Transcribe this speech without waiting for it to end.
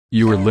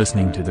You are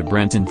listening to the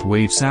Brent and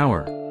Thwaites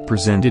Hour,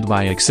 presented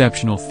by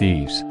Exceptional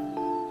Thieves.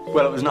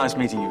 Well, it was nice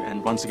meeting you,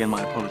 and once again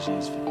my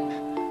apologies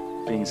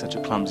for being such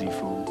a clumsy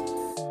fool.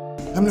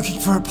 I'm looking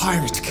for a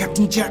pirate,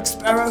 Captain Jack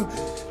Sparrow.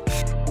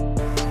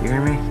 You hear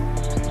me?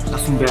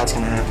 Nothing bad's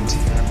gonna happen to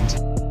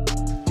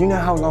you. Do you know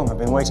how long I've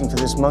been waiting for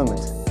this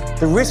moment?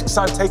 The risks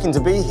I've taken to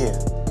be here.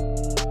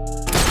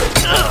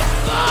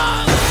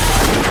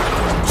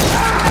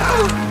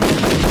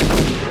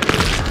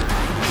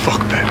 Fuck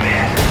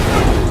Batman.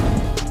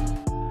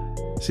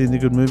 Seen any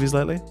good movies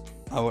lately?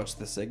 I watched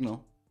The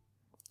Signal.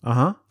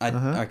 Uh-huh.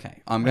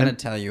 Okay, I'm going to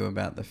tell you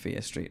about the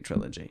Fear Street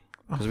trilogy,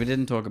 because we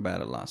didn't talk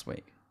about it last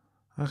week,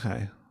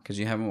 Okay. because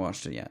you haven't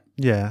watched it yet,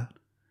 Yeah.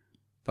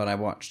 but I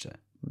watched it.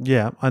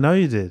 Yeah, I know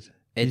you did.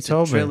 It's you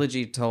told a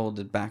trilogy told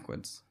it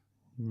backwards.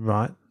 me.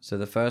 Right. So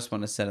the first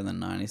one is set in the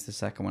 90s, the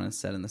second one is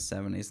set in the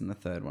 70s, and the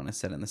third one is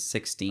set in the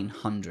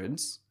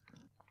 1600s,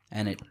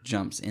 and it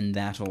jumps in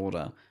that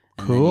order.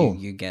 And Cool. then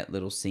you get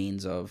little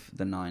scenes of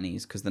the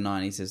 90s, because the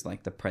 90s is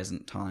like the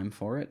present time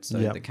for it. So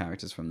Yep. the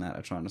characters from that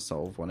are trying to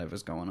solve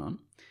whatever's going on.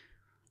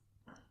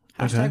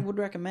 Okay. Hashtag would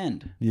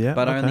recommend. Yeah,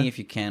 But okay. only if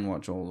you can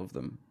watch all of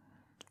them.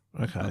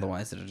 Okay.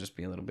 Otherwise, it'll just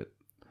be a little bit...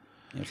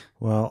 yeah.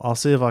 Well, I'll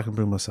see if I can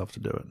bring myself to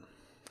do it.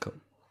 Cool.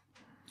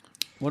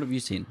 What have you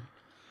seen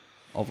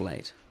of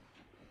late?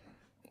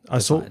 I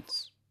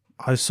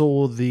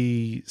saw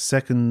the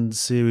second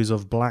series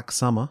of Black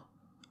Summer.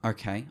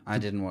 Okay, I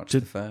didn't watch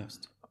did- the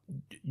first.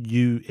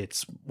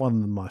 It's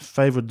one of my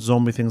favorite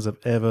zombie things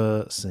I've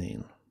ever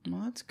seen.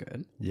 Well, that's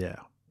good. Yeah.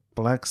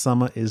 Black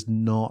Summer is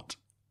not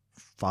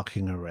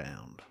fucking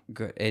around.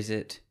 Good. Is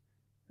it...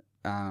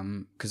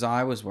 because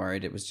I was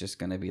worried it was just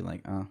going to be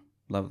like, oh,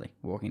 lovely,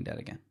 Walking Dead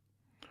again.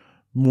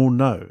 Well,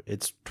 no.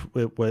 It's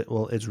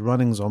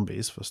running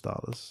zombies for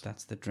starters.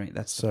 That's the dream.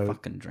 That's So- the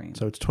fucking dream.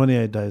 So it's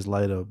 28 Days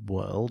Later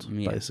world,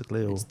 Yeah,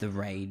 basically. Or it's the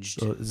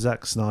raged.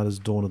 Zack Snyder's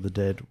Dawn of the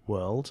Dead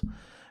world.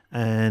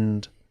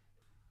 And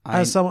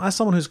I- as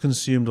someone who's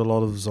consumed a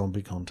lot of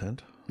zombie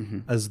content,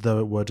 Mhm. as though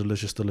it were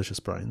delicious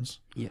brains,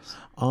 Yes.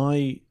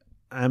 I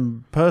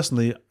am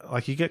personally,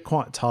 like, you get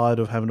quite tired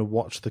of having to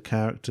watch the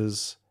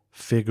characters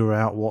figure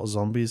out what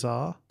zombies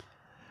are.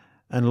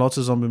 And lots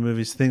of zombie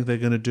movies think they're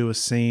going to do a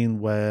scene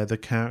where the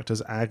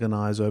characters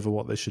agonize over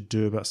what they should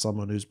do about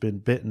someone who's been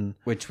bitten.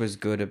 Which was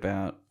good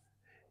about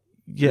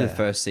Yeah. the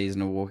first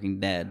season of Walking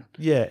Dead.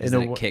 Yeah. Is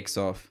that it kicks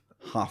off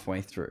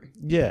halfway through.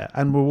 Yeah.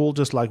 And we're all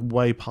just like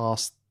way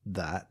past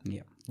that.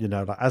 Yeah. You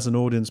know, like as an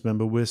audience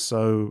member, we're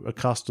so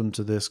accustomed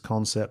to this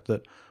concept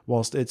that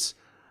whilst it's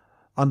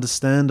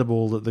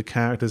understandable that the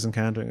characters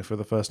encountering it for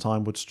the first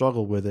time would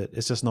struggle with it,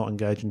 it's just not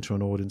engaging to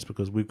an audience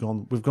because we've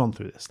gone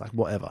through this, like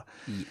whatever.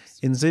 Yes.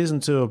 In season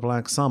 2 of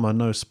Black Summer,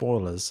 no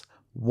spoilers,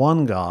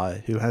 one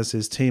guy who has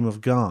his team of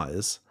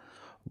guys,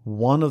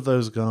 one of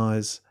those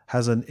guys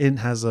has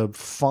a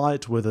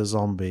fight with a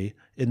zombie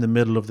in the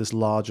middle of this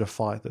larger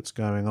fight that's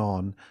going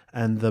on,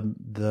 and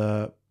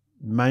the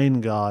main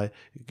guy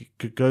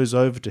goes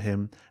over to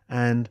him,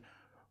 and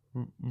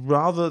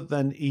rather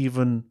than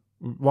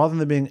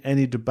there being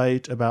any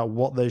debate about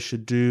what they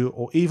should do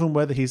or even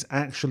whether he's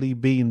actually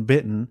been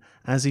bitten,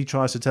 as he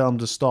tries to tell him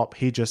to stop,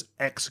 he just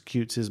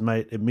executes his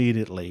mate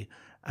immediately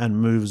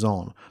and moves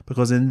on.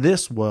 Because in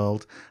this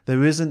world,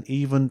 there isn't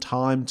even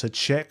time to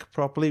check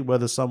properly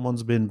whether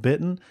someone's been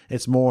bitten.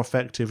 It's more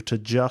effective to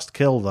just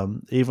kill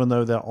them, even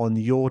though they're on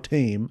your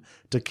team,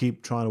 to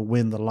keep trying to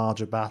win the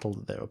larger battle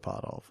that they're a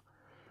part of.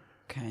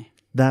 Okay.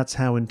 That's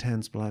how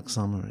intense Black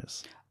Summer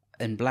is.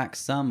 In Black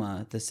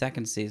Summer, the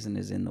second season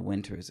is in the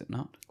winter, is it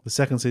not? The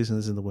second season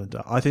is in the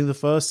winter. I think the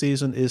first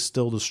season is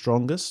still the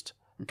strongest,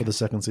 but the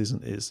second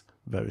season is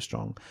very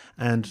strong.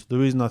 And the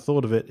reason I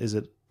thought of it is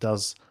it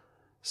does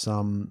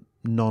some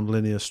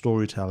non-linear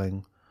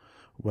storytelling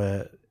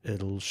where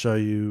it'll show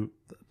you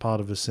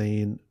part of a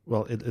scene.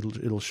 Well,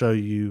 it'll show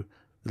you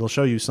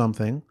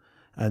something,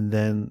 and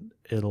then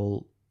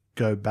it'll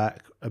go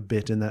back a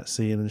bit in that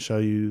scene and show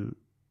you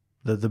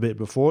the bit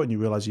before it, and you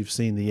realize you've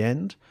seen the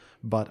end.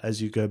 But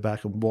as you go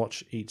back and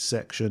watch each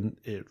section,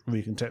 it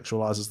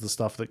recontextualizes the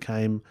stuff that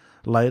came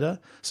later.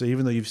 So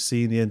even though you've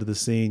seen the end of the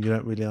scene, you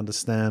don't really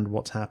understand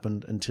what's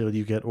happened until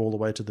you get all the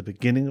way to the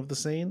beginning of the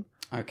scene.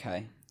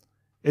 Okay.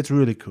 It's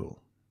really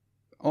cool.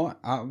 Oh,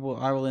 I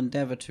will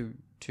endeavour to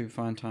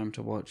find time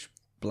to watch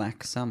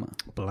Black Summer.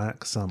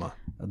 Black Summer.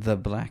 The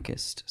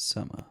blackest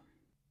summer.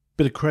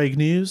 Bit of Craig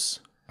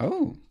news.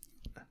 Oh.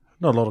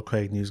 Not a lot of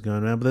Craig news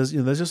going around, but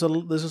there's just a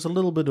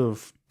little bit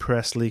of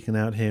press leaking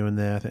out here and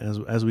there. I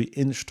think as we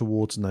inch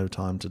towards No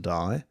Time to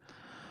Die.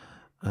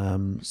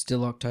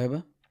 Still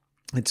October?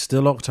 It's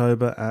still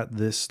October at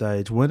this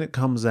stage. When it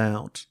comes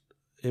out,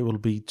 it will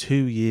be 2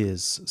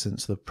 years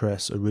since the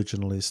press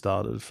originally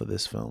started for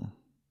this film.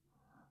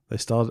 They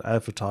started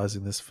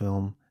advertising this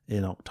film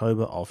in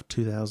October of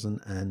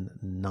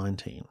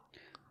 2019.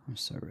 I'm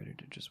so ready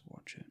to just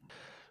watch it.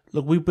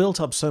 Look, we built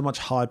up so much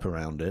hype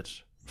around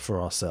it for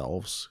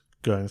ourselves,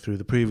 going through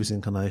the previous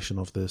incarnation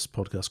of this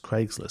podcast,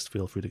 Craigslist.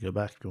 Feel free to go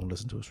back if you want to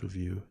listen to us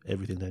review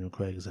everything Daniel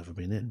Craig has ever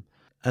been in.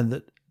 And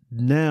that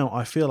now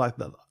I feel like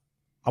that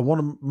I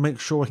want to make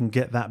sure I can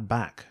get that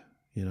back,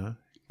 you know.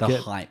 The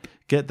hype.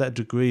 Get that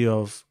degree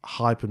of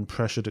hype and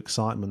pressured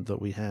excitement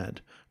that we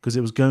had, because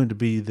it was going to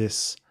be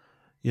this,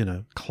 you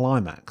know,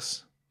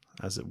 climax,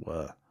 as it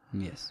were.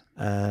 Yes.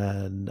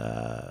 And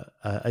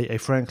a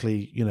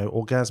frankly, you know,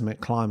 orgasmic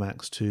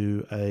climax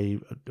to a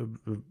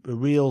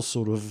real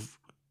sort of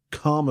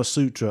Kama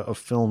Sutra of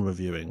film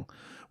reviewing,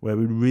 where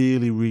we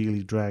really,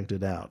 really dragged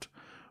it out.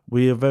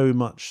 We are very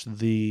much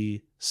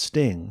the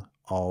Sting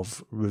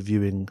of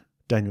reviewing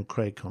Daniel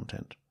Craig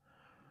content.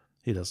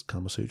 He does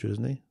Kama Sutra,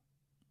 isn't he?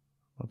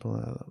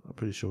 I'm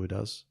pretty sure he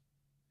does.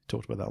 He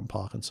talked about that on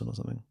Parkinson or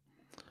something.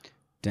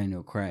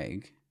 Daniel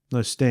Craig.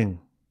 No,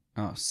 Sting.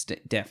 Oh,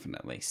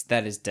 definitely.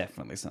 That is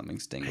definitely something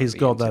Sting. He's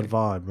got that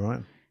vibe,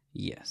 right?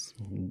 Yes.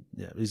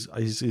 Yeah,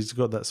 he's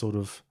got that sort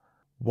of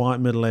white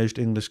middle-aged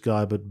English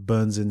guy, but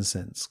burns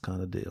incense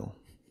kind of deal.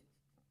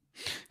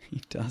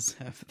 He does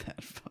have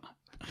that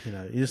vibe. You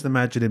know, you just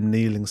imagine him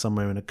kneeling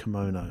somewhere in a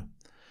kimono.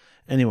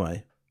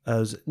 Anyway, there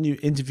was a new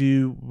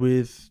interview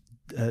with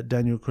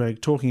Daniel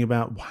Craig talking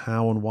about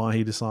how and why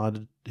he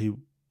decided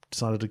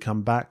to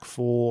come back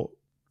for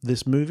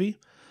this movie.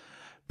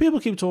 People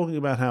keep talking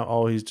about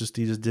how he just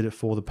did it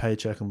for the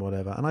paycheck and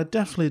whatever, and I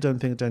definitely don't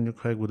think Daniel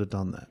Craig would have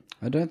done that.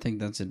 I don't think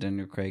that's a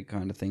Daniel Craig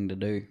kind of thing to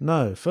do.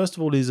 No, first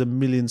of all, he's a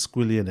million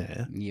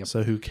squillionaire, Yep.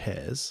 so who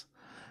cares?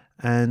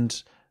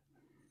 And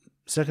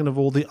second of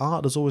all, the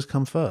art has always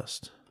come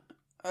first.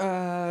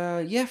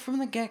 Yeah, from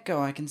the get-go,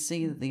 I can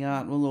see that the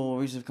art will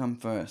always have come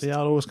first. The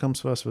art always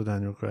comes first for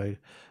Daniel Craig.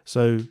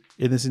 So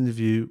in this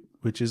interview,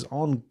 which is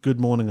on Good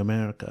Morning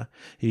America,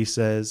 he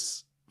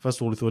says, first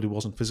of all, he thought he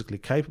wasn't physically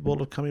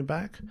capable of coming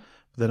back.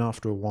 But then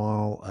after a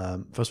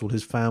while, first of all,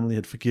 his family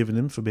had forgiven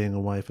him for being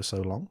away for so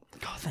long.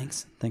 Oh,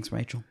 thanks. Thanks,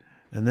 Rachel.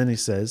 And then he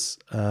says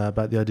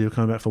about the idea of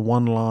coming back for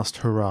one last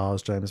hurrah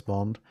as James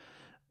Bond.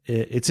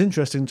 It's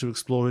interesting to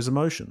explore his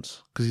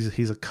emotions, because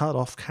he's a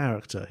cut-off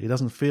character. He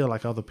doesn't feel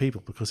like other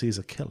people because he's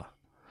a killer.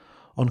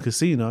 On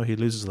Casino, he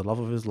loses the love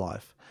of his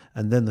life,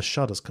 and then the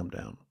shutters come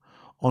down.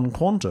 On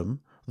Quantum,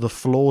 the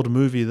flawed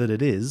movie that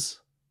it is,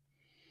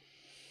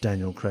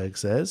 Daniel Craig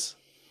says,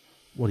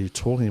 what are you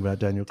talking about,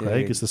 Daniel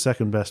Craig? Dude, it's the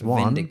second best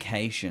one.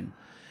 Vindication.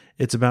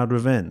 It's about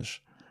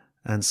revenge.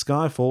 And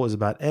Skyfall is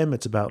about M,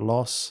 it's about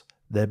loss.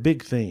 They're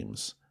big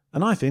themes.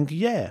 And I think,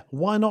 yeah,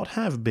 why not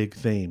have big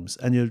themes?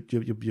 And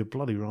you're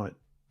bloody right,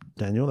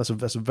 Daniel. That's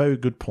a very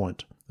good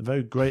point. A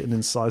very great and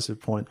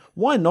incisive point.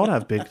 Why not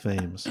have big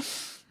themes?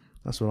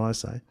 That's what I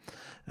say.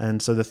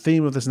 And so the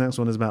theme of this next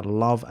one is about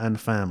love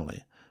and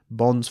family.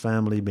 Bond's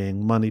family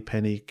being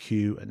Moneypenny,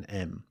 Q, and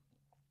M.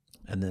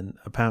 And then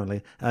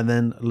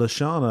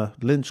Lashana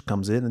Lynch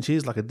comes in, and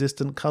she's like a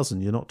distant cousin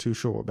you're not too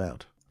sure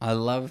about. I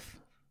love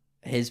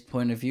his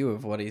point of view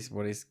of what he's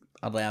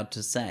allowed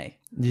to say.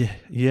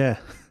 Yeah.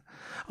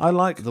 I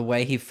like The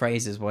way he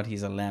phrases what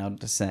he's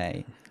allowed to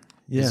say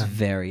is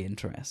very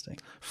interesting.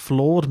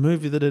 Flawed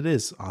movie that it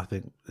is, I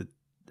think.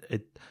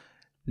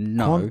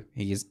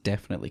 He is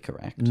definitely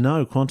correct.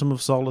 No, Quantum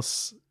of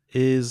Solace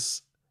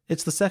it's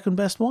the second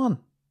best one.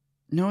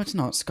 No, it's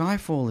not.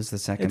 Skyfall is the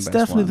second best one.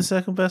 It's definitely the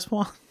second best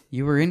one.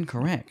 You were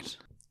incorrect.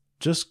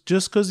 Just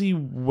because he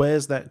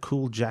wears that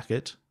cool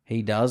jacket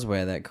He does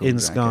wear that cool in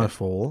jacket.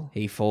 Skyfall.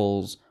 He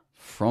falls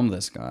from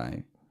the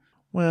sky.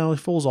 Well, he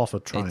falls off a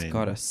train. It's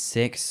got a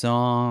sick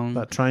song.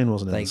 That train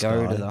wasn't in They the sky.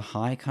 go to the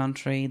high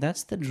country.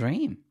 That's the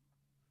dream.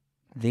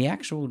 The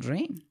actual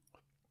dream.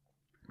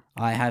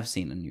 I have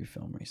seen a new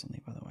film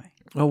recently, by the way.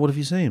 Oh, what have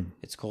you seen?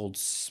 It's called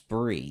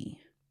Spree.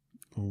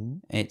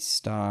 Ooh. It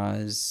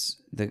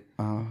stars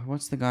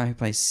what's the guy who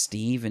plays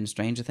Steve in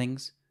Stranger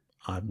Things?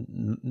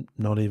 I'm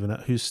not even...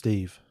 Who's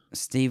Steve?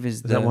 Steve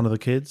is that one of the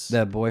kids?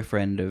 The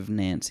boyfriend of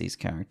Nancy's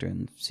character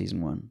in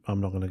season 1. I'm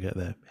not going to get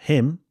there.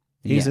 Him?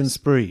 He's in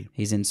Spree.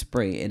 He's in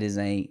Spree. It is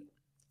a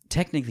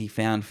technically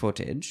found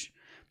footage,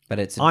 but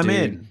it's a I'm dude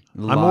in.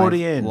 I'm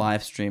already in.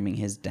 live streaming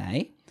his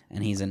day,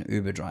 and he's an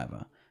Uber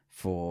driver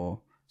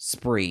for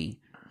Spree,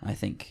 I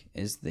think,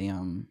 is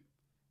the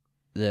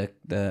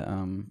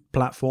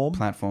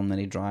platform that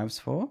he drives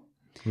for.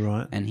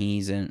 Right. And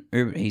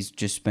he's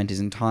just spent his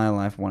entire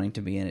life wanting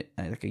to be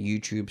like a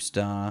YouTube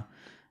star,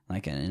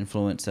 like an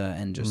influencer,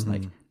 and just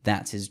like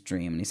that's his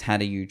dream. And he's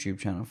had a YouTube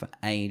channel for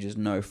ages,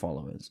 no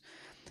followers.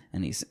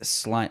 And he's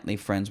slightly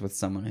friends with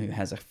someone who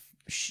has a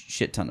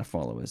shit ton of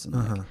followers, and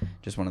like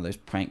just one of those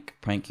prank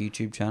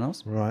YouTube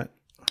channels. Right.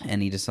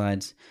 And he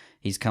decides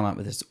he's come up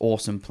with this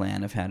awesome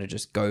plan of how to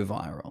just go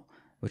viral,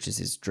 which is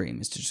his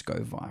dream, is to just go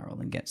viral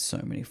and get so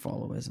many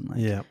followers and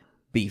like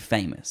be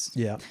famous.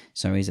 Yeah.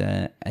 So he's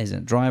a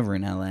driver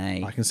in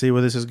LA. I can see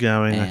where this is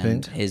going, and I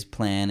think. his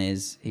plan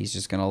is he's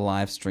just going to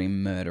live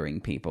stream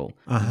murdering people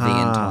the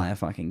entire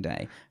fucking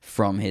day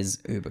from his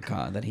Uber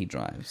car that he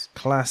drives.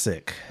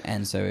 Classic.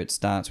 And so it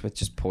starts with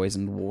just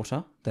poisoned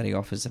water that he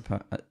offers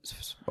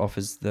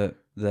the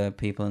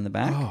people in the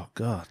back. Oh,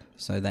 God.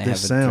 So they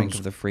have a drink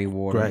of the free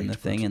water in the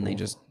thing, and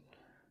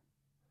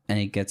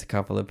he gets a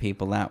couple of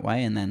people that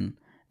way, and then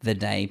the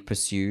day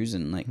pursues,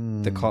 and like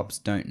the cops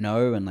don't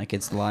know, and like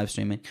it's live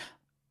streaming.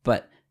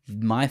 But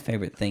my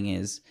favorite thing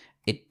is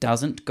it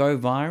doesn't go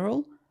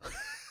viral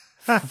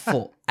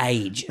for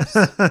ages.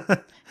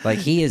 Like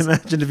he is,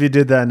 Imagine if you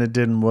did that and it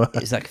didn't work.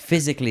 it's like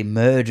physically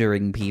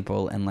murdering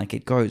people, and like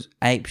it goes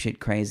apeshit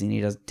crazy, and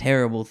he does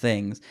terrible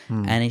things,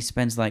 and he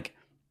spends like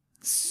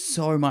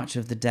so much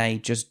of the day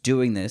just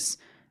doing this,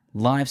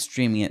 live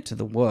streaming it to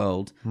the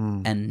world,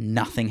 and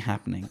nothing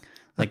happening.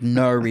 Like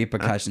no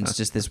repercussions,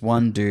 just this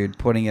one dude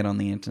putting it on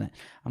the internet.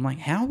 I'm like,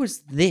 how was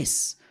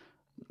this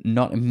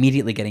not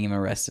immediately getting him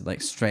arrested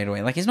like straight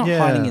away? Like he's not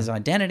hiding his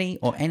identity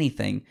or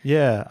anything.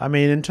 Yeah, I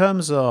mean, in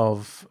terms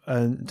of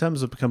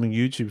becoming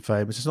YouTube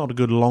famous, it's not a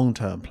good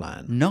long-term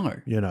plan. No,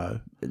 You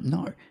know,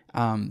 no.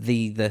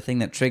 The thing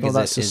that triggers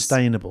that's it is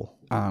sustainable.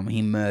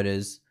 he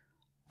murders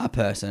a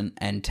person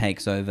and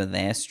takes over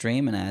their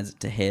stream and adds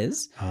it to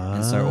his.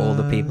 And so all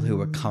the people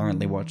who are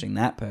currently watching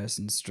that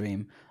person's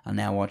stream are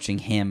now watching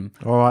him.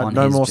 All right, on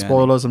no his more journey.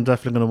 spoilers. I'm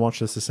definitely going to watch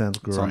this. This sounds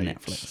great. It's on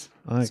Netflix.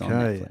 Okay. It's on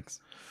Netflix.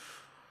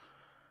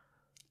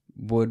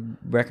 Would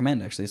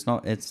recommend, actually.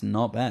 It's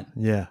not bad.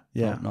 Yeah,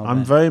 yeah. Not I'm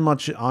bad. very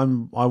much. I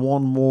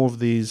want more of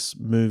these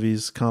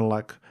movies, kind of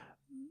like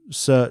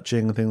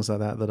searching and things like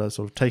that, that are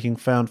sort of taking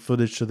found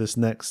footage to this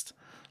next.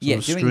 Yeah,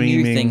 sort of doing new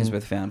streaming. things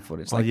with found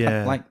footage, like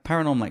yeah. like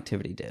Paranormal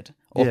Activity did,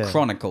 or Yeah.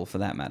 Chronicle for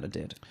that matter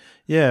did.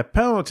 Yeah,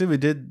 Paranormal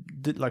Activity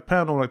did like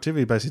Paranormal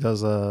Activity basically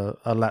does a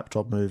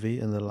laptop movie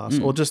in the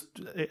last, or just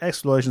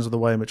explorations of the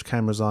way in which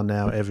cameras are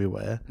now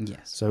everywhere.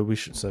 Yes. So you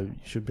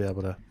should be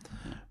able to,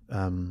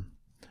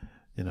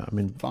 you know, I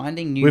mean,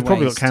 Finding new We've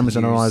probably ways got cameras to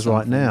in our use eyes right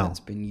something now.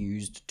 that's been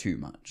used too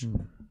much.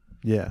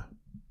 yeah.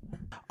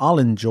 I'll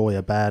enjoy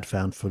a bad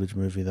found footage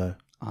movie though.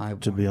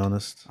 To be won't.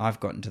 honest, I've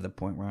gotten to the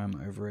point where I'm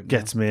over it.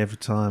 gets me every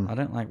time. I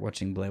don't like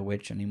watching Blair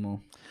Witch anymore.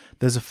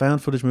 There's a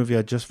found footage movie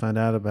I just found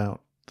out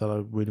about that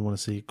I really want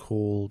to see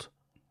called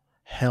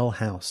Hell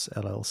House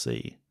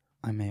LLC.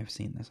 I may have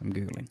seen this. I'm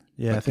googling.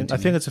 Yeah, But I think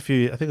continue. it's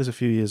a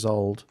few years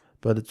old,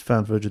 but it's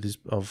found footage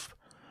of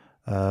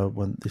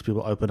when these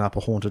people open up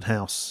a haunted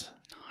house.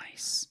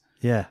 Nice.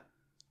 Yeah.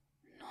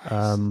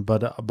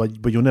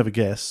 But you'll never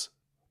guess.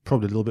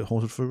 Probably a little bit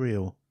haunted for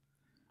real.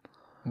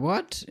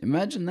 What?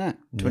 Imagine that.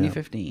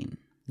 2015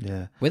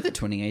 Yeah. with a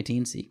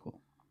 2018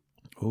 sequel.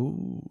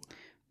 Ooh.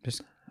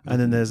 Just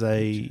And then there's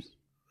a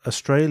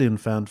Australian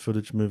found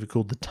footage movie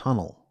called The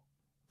Tunnel.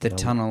 The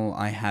Tunnel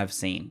I have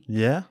seen.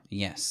 Yeah.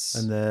 Yes.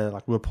 And they're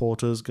like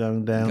reporters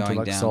going down to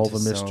like solve a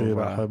mystery solve,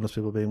 about homeless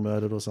people being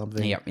murdered or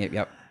something.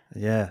 Yep.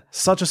 Yeah.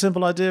 Such a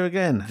simple idea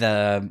again.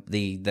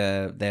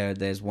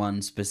 There's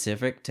one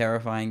specific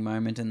terrifying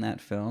moment in that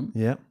film.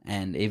 Yeah.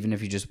 And even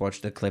if you just watch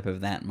the clip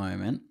of that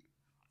moment,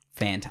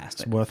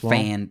 fantastic. It's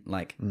worthwhile.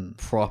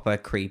 Proper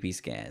creepy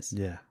scares.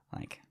 Yeah.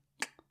 Like,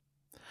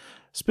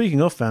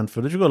 Speaking of found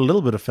footage, we've got a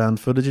little bit of found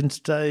footage in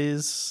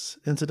today's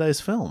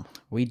film.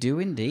 we do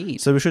indeed.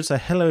 So we should say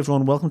hello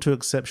everyone, welcome to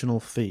Exceptional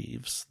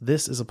Thieves.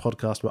 This is a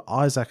podcast where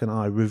Isaac and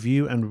I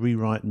review and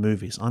rewrite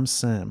movies. I'm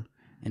Sam.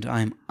 And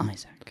I'm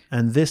Isaac.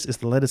 And this is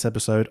the latest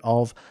episode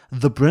of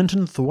The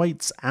Brenton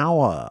Thwaites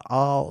Hour,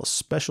 our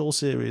special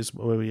series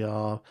where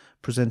we're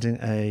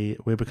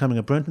becoming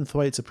a Brenton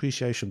Thwaites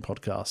appreciation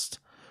podcast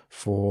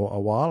for a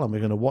while, and we're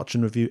going to watch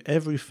and review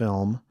every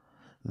film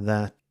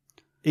that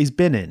he's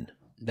been in.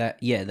 That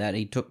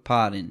he took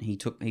part in. He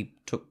took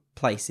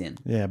place in.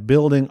 Yeah,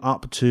 building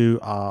up to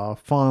our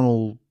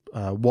final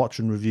watch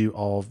and review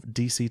of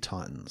DC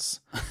Titans.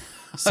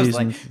 I was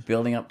like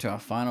building up to our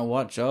final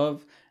watch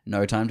of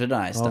No Time to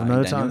Die,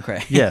 starring Daniel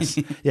Craig. Yes.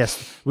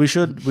 We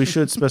should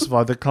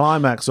specify the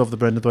climax of the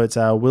Brendan Thwaites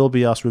Hour will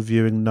be us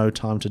reviewing No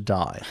Time to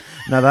Die.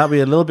 Now that'll be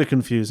a little bit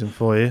confusing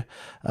for you.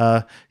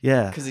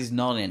 Yeah. Because he's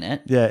not in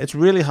it. Yeah, it's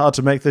really hard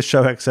to make this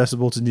show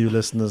accessible to new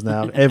listeners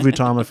now. Every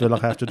time I feel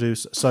like I have to do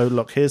so.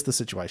 Look, here's the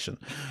situation.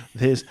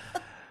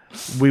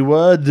 We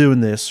were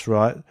doing this,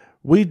 right?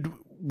 We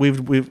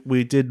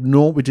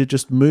did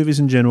just movies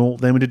in general,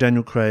 then we did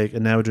Daniel Craig,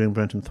 and now we're doing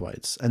Brenton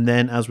Thwaites. And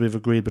then, as we've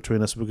agreed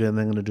between us, we're then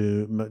going to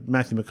do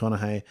Matthew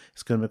McConaughey.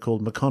 It's going to be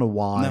called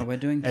McConaughey. No, we're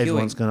doing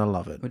Everyone's Pewing. going to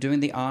love it. We're doing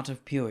the art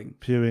of pewing.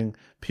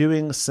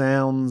 Pewing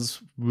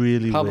sounds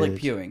really Public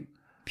weird. pewing.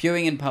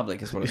 Pewing in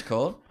public is what it's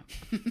called.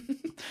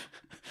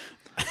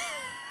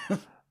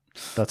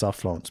 That's our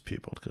Florence Pugh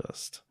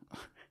podcast.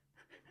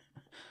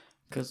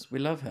 Because we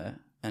love her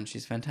and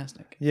she's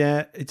fantastic.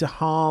 Yeah, it's a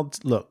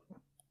hard look.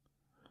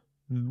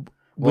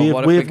 Well,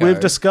 what if we go? We've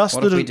discussed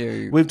What if we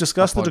do we've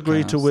discussed a the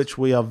degree to podcast? which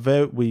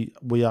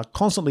we are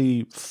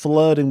constantly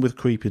flirting with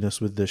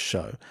creepiness with this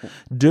show.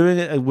 Doing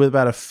it with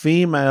about a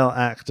female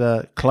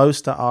actor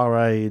close to our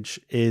age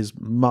is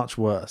much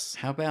worse.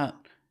 How about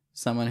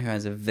someone who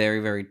has a very,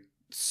 very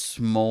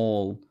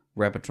small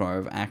repertoire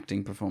of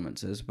acting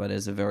performances, but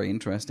is a very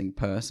interesting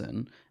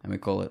person, and we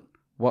call it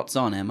What's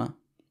On, Emma?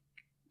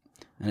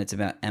 And it's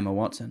about Emma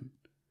Watson,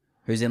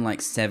 who's in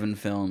like 7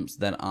 films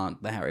that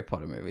aren't the Harry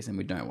Potter movies, and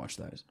we don't watch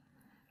those.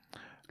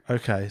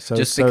 Okay, so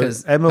Just so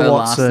because Emma her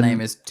Watson, last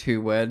name is 2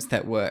 words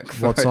that work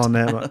for What's a on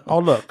title. Emma? Oh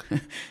look,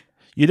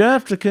 you don't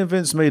have to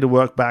convince me to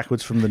work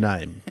backwards from the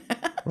name,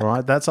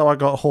 right? That's how I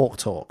got Hawk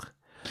Talk.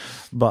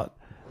 But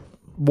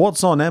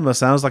What's on Emma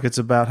sounds like it's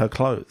about her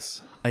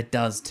clothes. It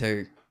does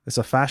too. It's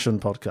a fashion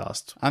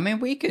podcast, I mean,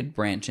 we could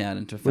branch out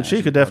into fashion. which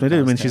she could definitely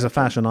do. I mean, podcast she's a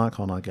territory. fashion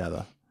icon, I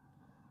gather.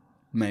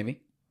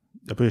 Maybe.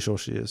 I'm pretty sure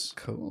she is.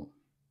 Cool.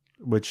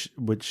 Which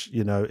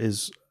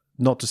is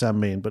not to sound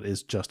mean, but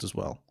is just as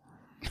well.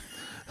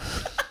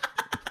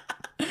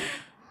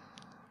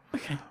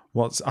 Okay.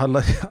 I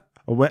like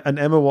an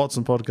Emma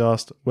Watson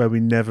podcast where we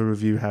never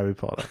review Harry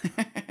Potter.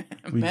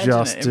 We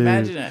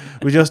Imagine it.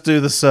 We just do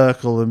The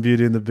Circle and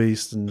Beauty and the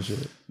Beast and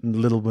shit, and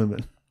Little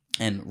Women.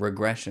 And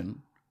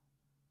Regression,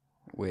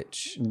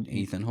 which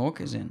Ethan Hawke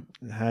is in.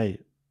 Hey,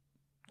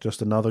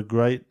 just another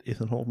great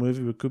Ethan Hawke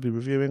movie we could be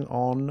reviewing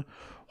on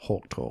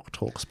Hawk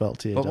Talk spelled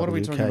T-A-W-K-E. But what are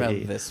we talking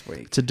about this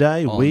week?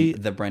 Today on we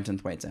the Brenton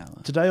Thwaites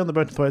Hour. Today on the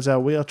Brenton Thwaites Hour,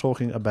 we are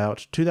talking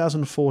about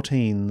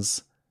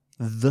 2014's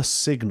The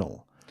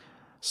Signal,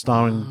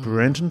 starring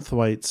Brenton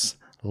Thwaites,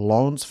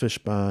 Lawrence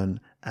Fishburne,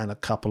 and a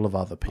couple of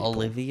other people.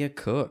 Olivia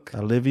Cook.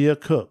 Olivia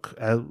Cook,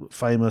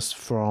 famous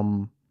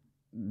from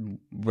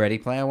Ready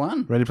Player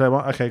One. Ready Player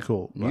One. Okay,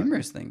 cool. Right.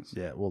 Numerous things.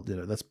 Yeah, well,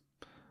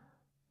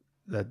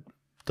 that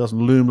doesn't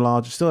loom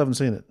large. Still haven't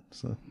seen it.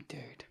 So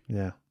Dude,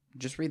 yeah,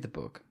 just read the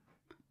book.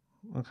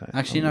 okay.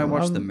 Actually, no,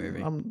 watch the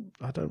movie.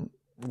 I don't.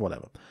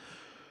 Whatever.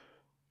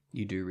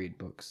 You do read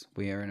books.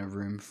 We are in a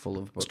room full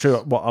of books. It's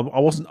true. Well,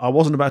 I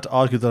wasn't about to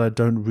argue that I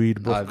don't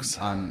read books.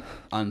 I'm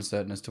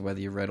uncertain as to whether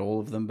you've read all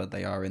of them, but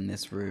they are in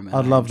this room, and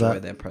I'd I love enjoy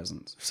that. their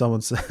presence. If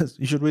someone says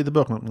you should read the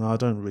book, I'm like, no, I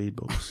don't read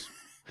books.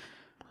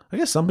 I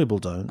guess some people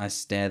don't. I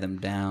stare them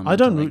down I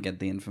don't until I re- get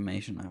the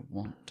information I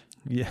want.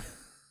 Yeah,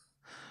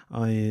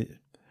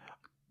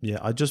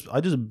 I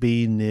just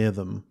be near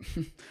them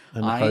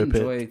and I hope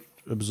enjoy, it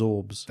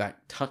absorbs. in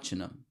fact, touching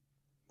them.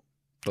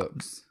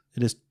 Books.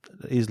 It is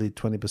easily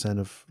 20%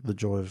 of the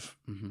joy of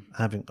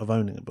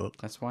owning a book.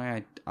 That's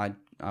why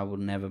I will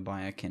never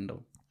buy a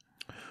Kindle.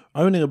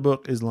 Owning a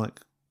book is like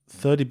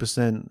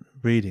 30%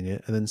 reading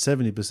it and then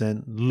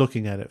 70%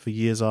 looking at it for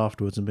years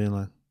afterwards and being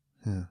like,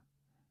 yeah.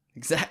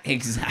 Exactly.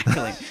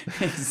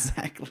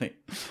 Exactly.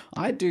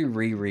 I do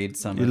reread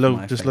some You of look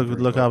my just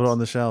favorite look up it books. on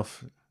the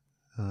shelf.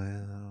 Oh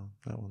yeah,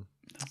 that one.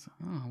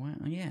 Oh, well,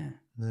 yeah.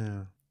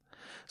 Yeah.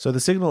 So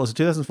The Signal is a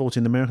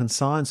 2014 American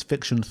science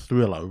fiction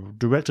thriller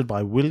directed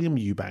by William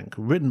Eubank,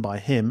 written by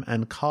him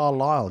and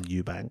Carlisle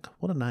Eubank.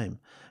 What a name.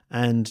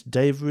 And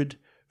David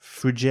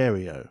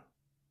Frigerio.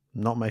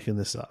 Not making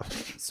this up.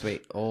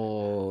 Sweet.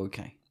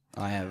 Okay.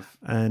 I have.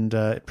 And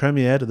it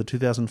premiered at the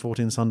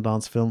 2014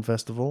 Sundance Film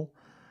Festival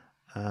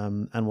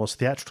and was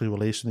theatrically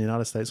released in the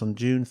United States on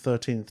June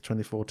 13th,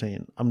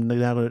 2014. I'm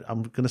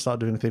going to start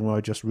doing a thing where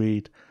I just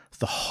read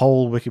the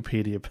whole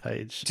Wikipedia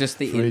page. Just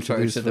the for each of intro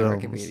these to the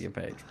films. Wikipedia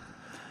page.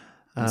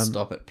 And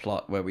stop at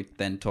plot, where we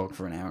then talk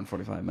for an hour and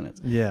 45 minutes.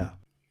 Yeah.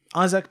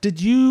 Isaac,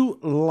 did you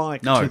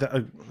like... No.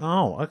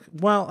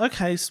 Well,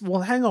 okay.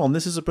 Well, hang on.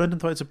 This is a Brenton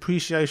Thwaites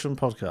appreciation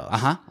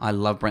podcast. I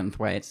love Brenton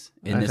Thwaites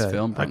in this Okay,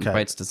 film. Brenton okay.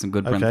 Thwaites does some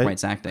good Brenton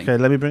Thwaites acting. Okay,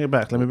 let me bring it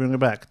back.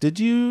 Did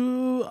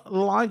you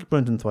like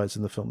Brenton Thwaites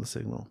in the film The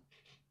Signal?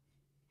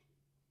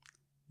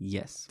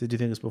 Yes. Did you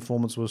think his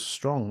performance was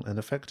strong and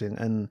affecting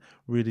and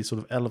really sort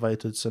of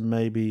elevated some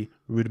maybe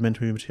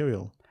rudimentary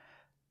material?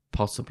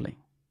 Possibly.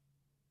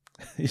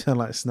 You sound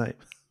like Snape.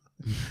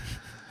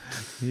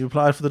 You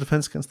applied for the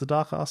Defense Against the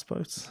Dark Arts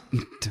votes?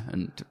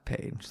 Turn to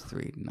page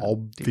 3.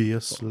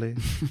 Obviously.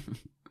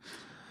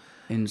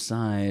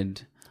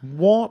 Inside.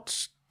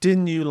 What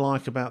didn't you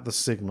like about The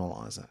Signal,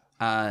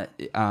 Isaac?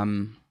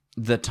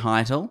 The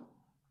title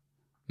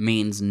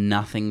means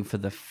nothing for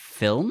the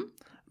film.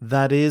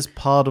 That is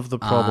part of the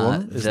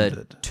problem, isn't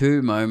The it?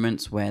 2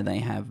 moments where they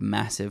have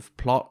massive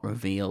plot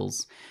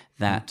reveals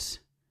that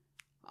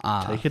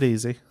are Take it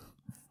easy.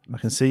 I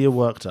can see you're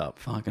worked up.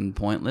 fucking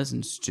pointless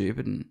and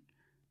stupid and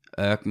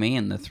irk me,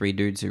 and the 3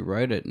 dudes who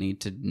wrote it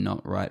need to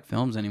not write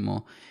films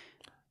anymore.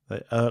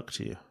 They irked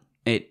you.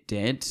 It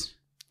did.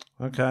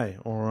 Okay,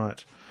 all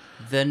right.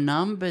 The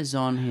numbers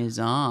on his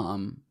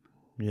arm,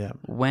 Yeah.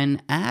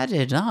 when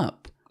added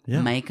up,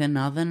 Yeah. make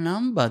another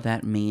number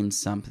that means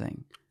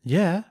something.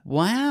 Yeah.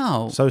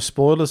 Wow. So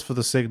spoilers for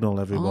The Signal,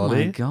 Oh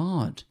everybody. my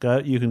god.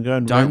 You can go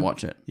and Don't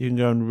watch it, You can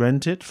go and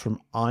rent it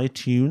from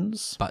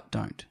iTunes. but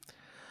don't.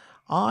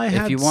 If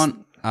If you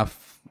want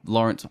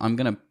Lawrence, I'm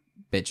going to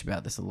bitch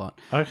about this a lot.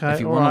 Okay, If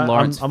you all want right. a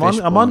Lawrence I'm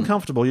Fishburne-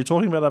 uncomfortable. You're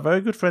talking about our very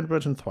good friend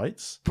Brenton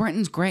Thwaites.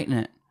 Brenton's great in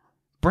it.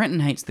 Brenton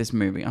hates this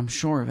movie. I'm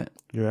sure of it.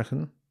 You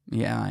reckon?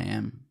 Yeah, I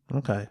am.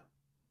 Okay.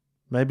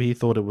 Maybe he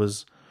thought it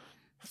was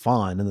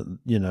fine, and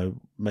that,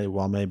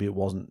 maybe it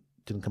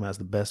didn't come out as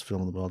the best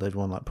film in the world.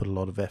 Everyone put a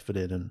lot of effort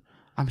in, and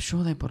I'm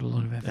sure they put a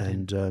lot of effort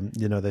in.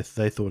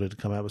 they thought it'd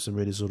come out with some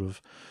really sort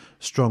of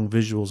strong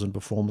visuals and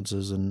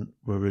performances, and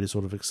were really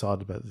sort of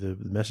excited about the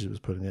message it was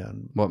putting out.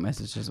 What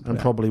message does it put And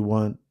out? probably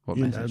weren't. What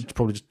message?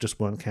 Probably just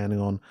weren't counting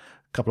on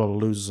a couple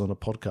of losers on a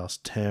podcast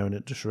tearing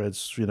it to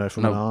shreds, from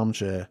an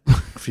armchair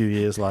a few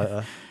years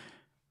later.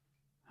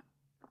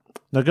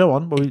 No, go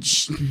on.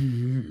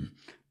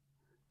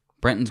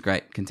 Brenton's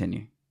great.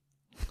 Continue.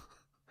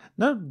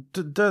 No,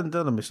 don't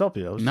let me stop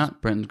you. No,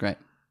 Brenton's great.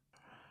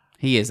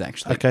 He is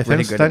actually. Okay,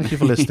 really thank good in you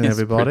for it. listening, He is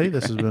everybody. really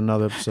This has good. been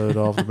another episode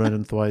of the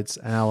Brenton Thwaites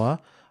Hour.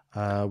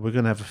 We're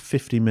going to have a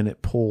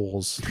 50-minute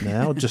pause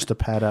now just to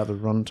pad out the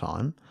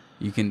runtime.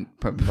 You can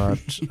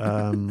But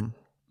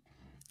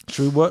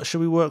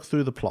should we work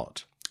through the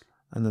plot?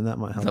 And then that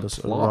might help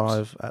us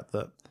arrive at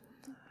the...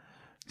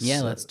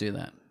 Yeah, let's do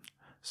that.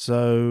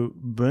 So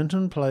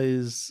Brenton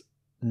plays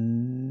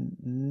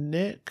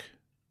Nick.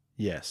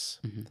 Yes.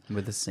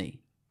 With a C.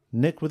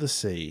 Nick with a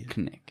C.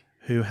 Nick.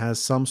 Who has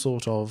some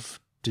sort of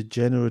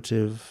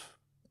degenerative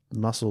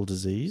muscle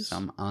disease.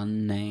 Some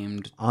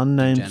unnamed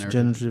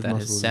degenerative that muscle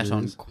has set disease.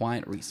 on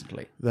quite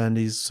recently. Then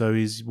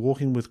he's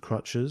walking with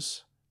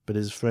crutches, but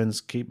his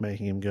friends keep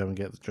making him go and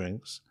get the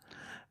drinks.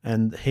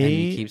 And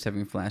he keeps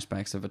having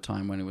flashbacks of a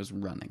time when he was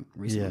running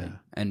recently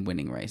and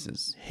winning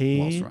races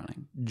whilst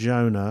running.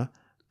 Jonah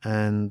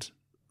and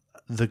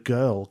the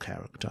girl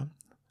character,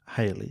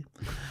 Haley,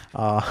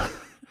 are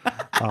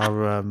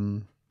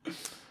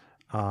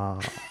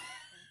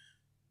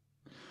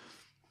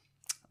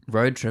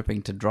road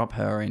tripping to drop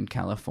her in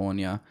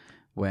California,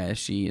 where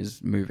she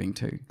is moving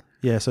to.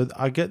 Yeah, so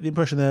I get the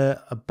impression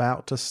they're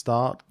about to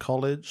start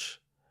college.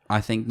 I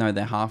think, no,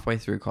 they're halfway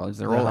through college.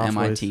 They're all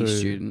MIT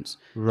students.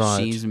 Right.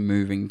 She's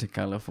moving to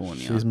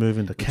California. She's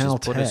moving to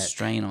Caltech. Which has put a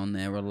strain on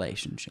their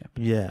relationship.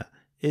 Yeah.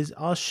 Is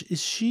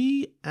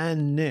she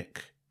and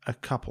Nick a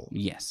couple?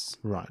 Yes.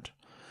 Right.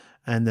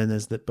 And then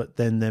but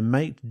then their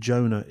mate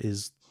Jonah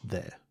is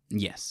there.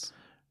 Yes.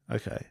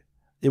 Okay.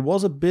 It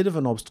was a bit of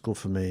an obstacle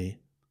for me,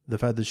 the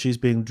fact that she's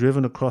being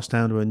driven across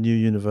town to a new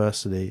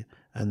university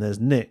and there's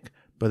Nick,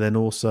 but then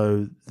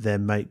also their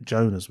mate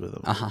Jonah's with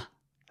them.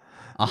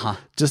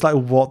 Just like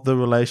what the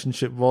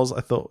relationship was,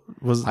 I thought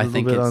was a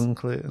little bit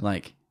unclear.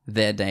 Like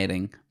they're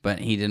dating, but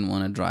he didn't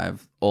want to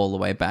drive all the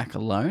way back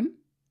alone.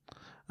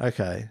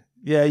 Okay.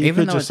 Yeah, you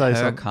Even could though just it's say her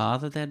something. car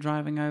that they're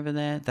driving over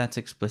there, that's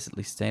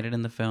explicitly stated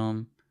in the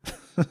film.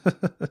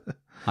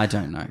 I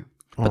don't know.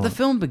 But the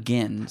film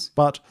begins.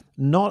 But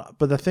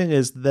the thing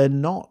is, they're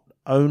not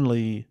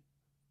only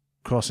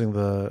crossing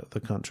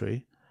the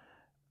country,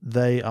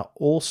 they are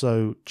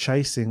also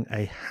chasing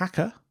a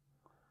hacker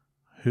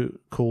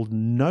called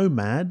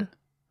Nomad.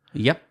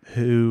 Yep.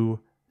 Who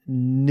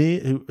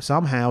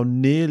somehow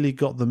nearly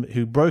got them,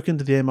 who broke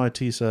into the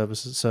MIT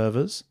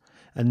servers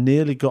and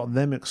nearly got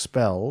them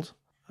expelled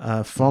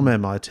from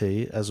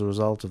MIT as a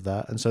result of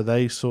that. And so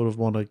they sort of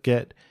want to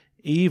get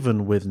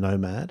even with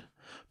Nomad,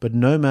 but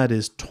Nomad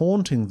is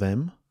taunting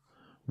them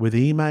with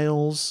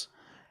emails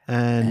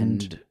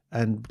and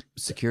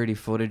security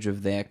footage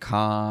of their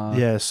car.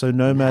 Yeah, so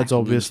Nomad's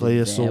obviously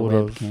a sort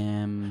of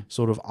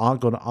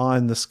got an eye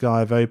in the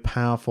sky, very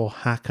powerful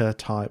hacker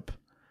type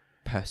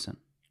person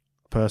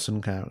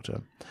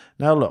character.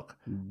 Now look,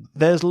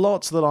 there's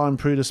lots that I'm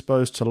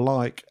predisposed to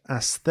like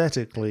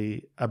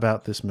aesthetically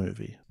about this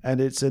movie, and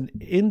it's an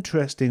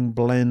interesting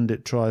blend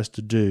it tries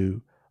to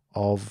do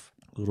of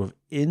sort of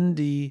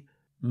indie,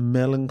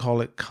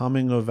 melancholic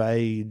coming of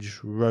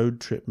age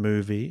road trip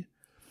movie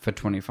for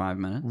 25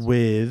 minutes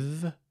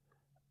with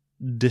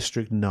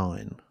District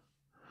 9.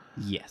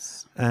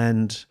 Yes.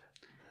 And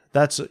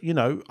that's,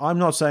 I'm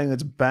not saying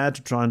it's bad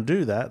to try and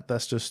do that.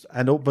 That's just,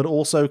 but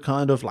also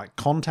kind of like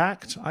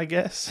Contact, I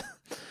guess.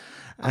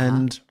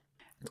 And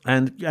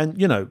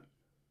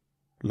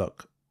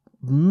look,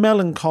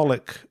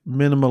 melancholic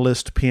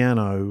minimalist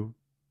piano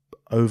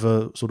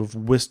over sort of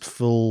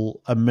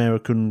wistful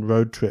American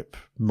road trip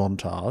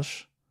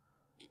montage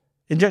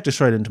injected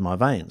straight into my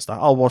veins. Like,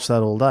 I'll watch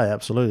that all day,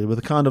 absolutely, with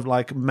a kind of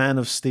like Man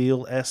of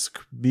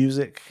Steel-esque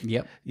music.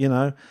 Yep.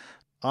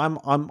 I'm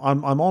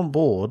on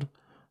board,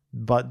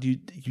 but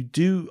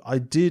I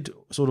did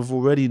sort of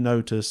already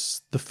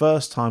notice the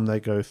first time they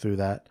go through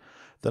that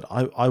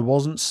I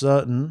wasn't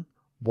certain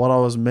what I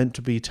was meant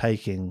to be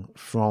taking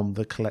from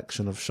the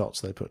collection of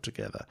shots they put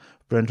together.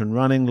 Brenton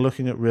running,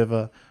 looking at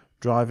river,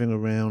 driving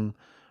around.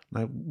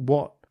 Like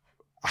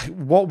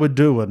what we're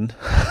doing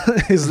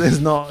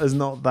is not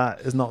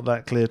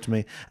that clear to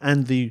me.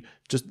 And the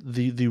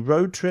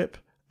road trip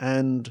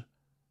and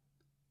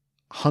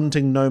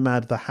hunting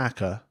Nomad the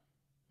hacker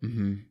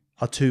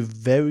are two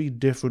very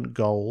different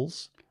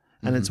goals,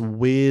 and it's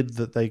weird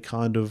that they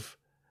kind of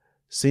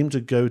seem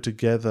to go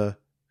together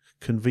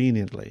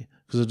conveniently,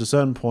 because at a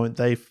certain point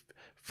they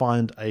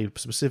find a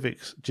specific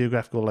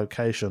geographical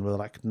location where they're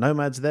like,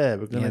 Nomad's there,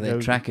 we're going to go.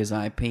 They track his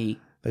IP.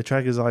 They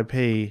track his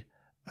IP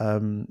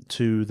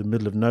to the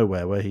middle of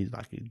nowhere where he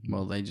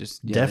they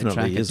just definitely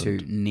they track isn't. it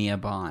to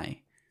nearby.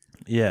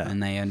 Yeah.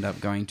 And they end up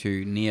going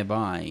to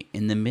nearby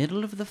in the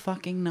middle of the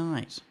fucking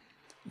night.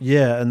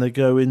 Yeah, and they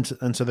go into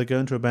an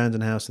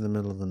abandoned house in the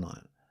middle of the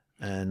night.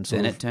 And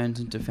then it turns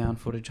into found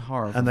footage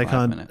horror and for they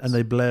 5 minutes. And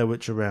they Blair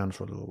Witch around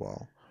for a little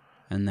while.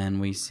 And then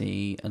we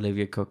see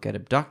Olivia Cooke get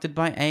abducted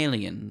by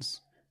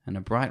aliens and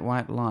a bright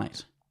white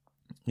light.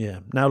 Yeah.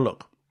 Now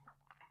look.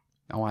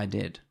 Oh, I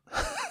did.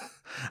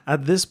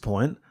 At this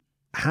point,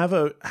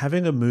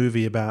 having a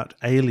movie about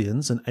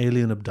aliens and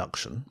alien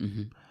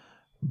abduction,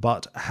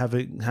 but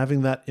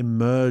having that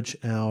emerge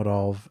out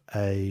of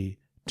a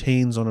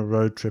teens on a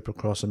road trip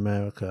across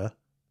America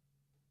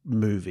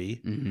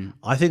movie,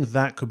 I think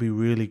that could be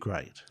really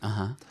great.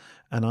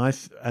 And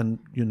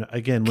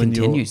again, when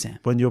Continue, Sam.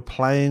 you're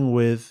playing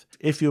with,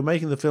 if you're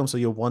making the film, so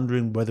you're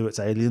wondering whether it's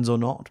aliens or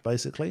not,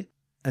 basically,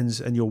 and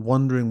you're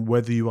wondering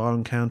whether you are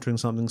encountering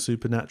something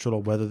supernatural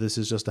or whether this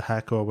is just a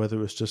hacker or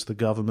whether it's just the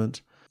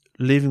government.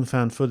 Leaving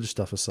found footage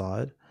stuff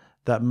aside,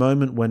 that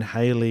moment when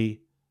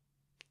Haley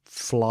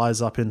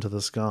flies up into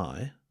the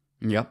sky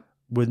Yep.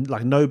 with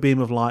like no beam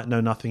of light, no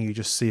nothing, you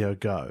just see her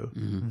go.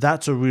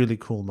 That's a really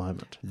cool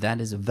moment.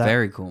 That is a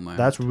very cool moment.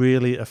 That's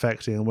really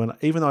affecting. And when,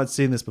 even though I'd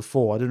seen this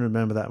before, I didn't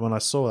remember that. When I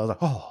saw it, I was like,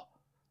 oh,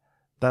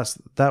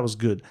 that was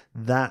good.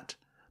 But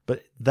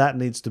that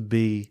needs to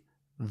be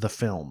the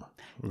film,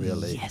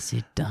 really. Yes,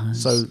 it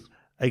does. So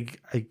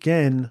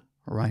again,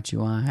 right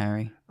you are,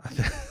 Harry. I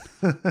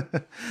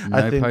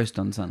think Post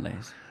on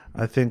Sundays.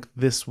 I think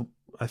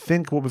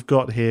what we've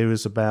got here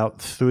is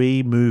about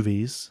 3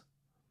 movies,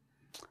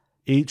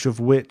 each of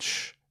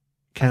which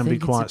can be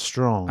quite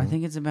strong. I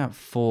think it's about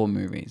 4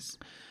 movies.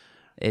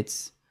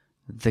 It's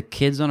the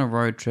kids on a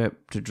road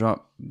trip to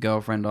drop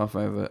girlfriend off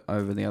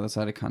over the other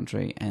side of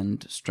country,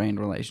 and strained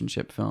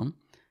relationship film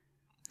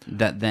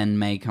that then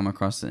may come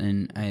across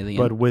in Alien.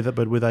 But with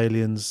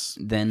aliens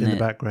in the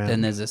background.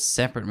 Then there's a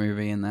separate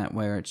movie in that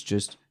where it's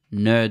just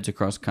nerds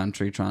across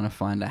country trying to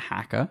find a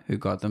hacker who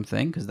got them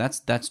thing, because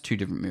that's 2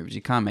 different movies.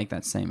 You can't make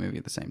that same movie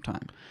at the same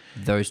time.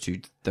 Those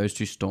two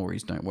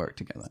stories don't work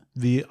together.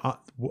 Yes.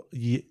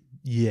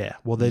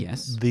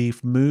 The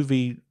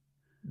movie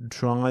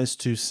tries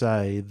to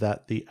say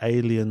that the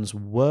aliens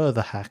were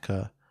the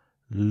hacker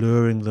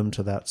luring them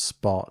to that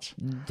spot.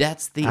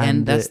 That's the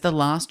end. That's the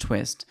last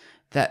twist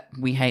that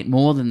we hate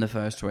more than the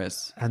first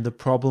twist. And the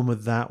problem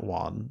with that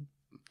one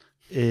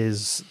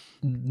is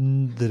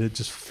that it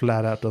just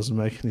flat out doesn't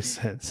make any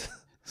sense.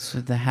 So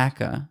the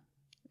hacker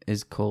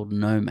is called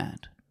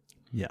Nomad.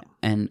 Yeah.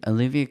 And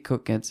Olivia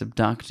Cook gets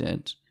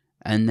abducted,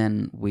 and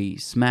then we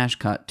smash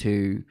cut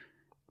to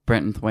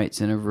Brenton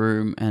Thwaites in a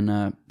room, and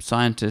a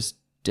scientist,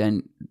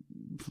 Lawrence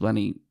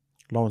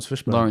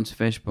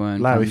Fishburne,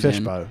 Larry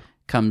Fishburne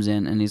comes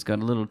in, and he's got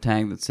a little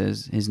tag that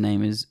says his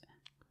name is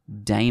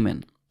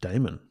Damon.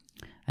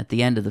 At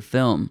the end of the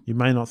film, you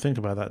may not think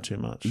about that too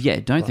much.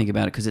 Yeah, don't think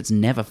about it, because it's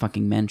never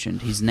fucking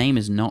mentioned. His name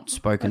is not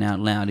spoken out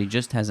loud. He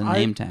just has a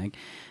name tag.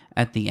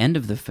 At the end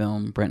of the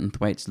film, Brenton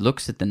Thwaites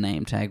looks at the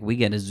name tag. We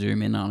get a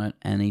zoom in on it,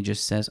 and he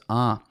just says,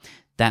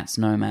 that's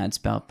Nomad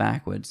spelled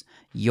backwards.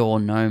 You're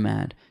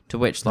Nomad. To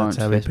which Lawrence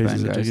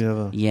Fishburne goes,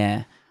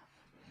 yeah,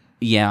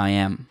 I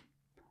am.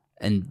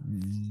 And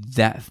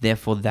that,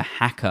 therefore, the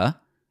hacker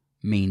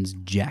means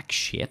jack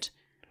shit.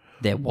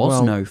 There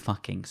was no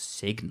fucking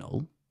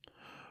signal.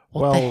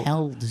 What the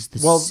hell does the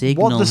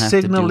signal what the have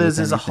signal to do is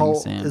with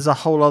is a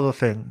whole other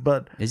thing.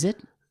 But is it?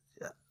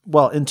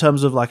 Well, in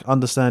terms of like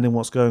understanding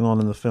what's going on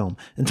in the film,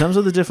 in terms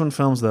of the different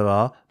films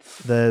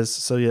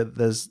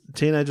there's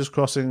teenagers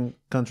crossing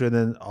country, and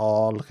then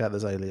look out,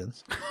 there's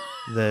aliens.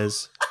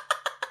 There's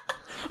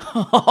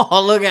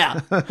look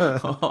out.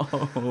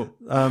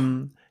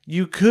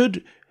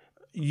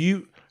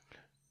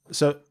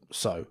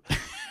 So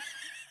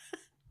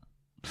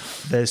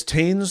there's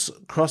teens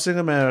crossing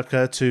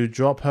America to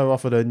drop her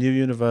off at her new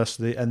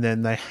university, and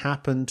then they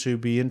happen to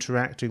be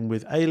interacting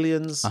with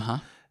aliens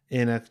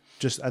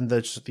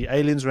the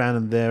aliens around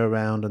and they're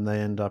around, and they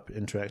end up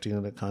interacting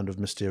in a kind of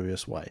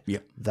mysterious way.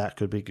 Yep. That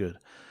could be good.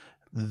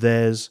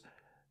 There's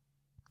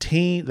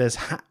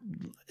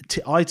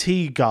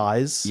IT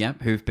guys.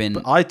 Yep, who've been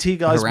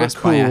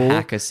harassed by a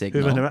hacker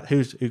signal.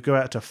 Who go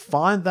out to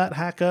find that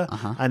hacker,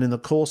 and in the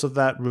course of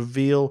that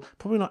reveal,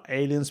 probably not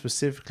aliens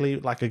specifically,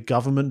 like a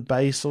government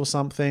base or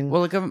something.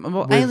 Well,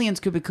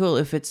 aliens could be cool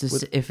if it's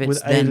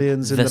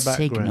aliens in the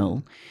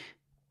signal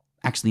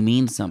actually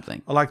means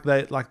something.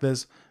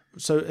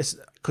 It's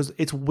because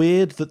it's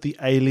weird that the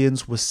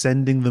aliens were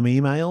sending them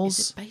emails.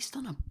 Is it based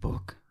on a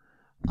book?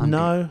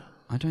 No.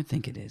 I don't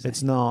think it is.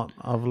 It's not.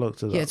 I've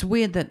looked it up. Yeah, it's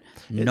weird that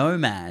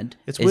Nomad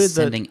is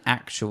sending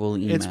actual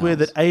emails. It's weird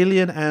that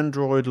alien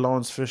android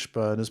Lawrence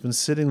Fishburne has been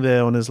sitting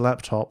there on his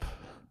laptop,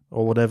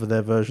 or whatever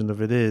their version of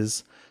it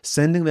is,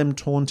 sending them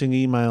taunting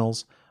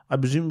emails, I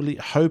presumably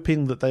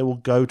hoping that they will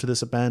go to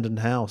this abandoned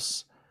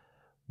house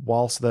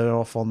whilst they're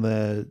off on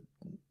their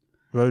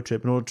road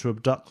trip in order to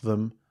abduct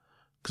them,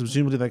 because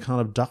presumably they can't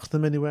abduct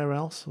them anywhere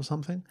else or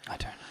something. I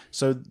don't know.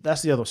 So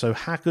that's the other. So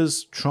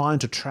hackers trying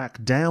to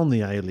track down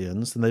the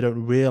aliens, and they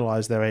don't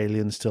realize they're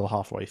aliens till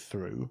halfway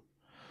through.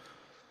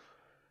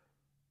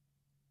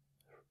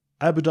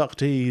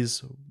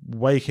 Abductees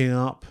waking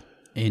up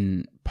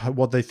in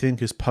what they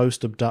think is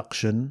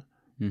post-abduction,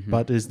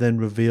 but is then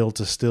revealed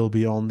to still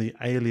be on the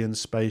alien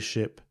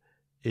spaceship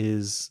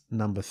is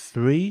number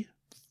 3.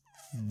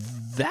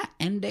 That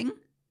ending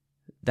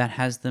that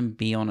has them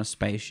be on a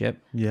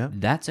spaceship,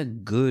 that's a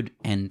good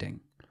ending.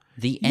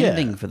 The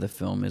ending for the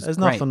film is There's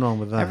great. nothing wrong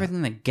with that.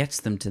 Everything that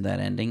gets them to that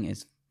ending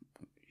is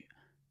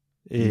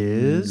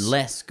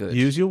less good.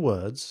 Use your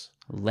words.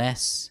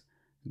 Less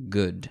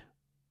good.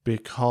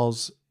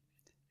 Because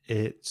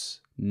it's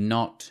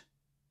not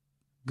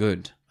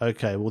good.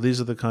 Okay, well,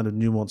 these are the kind of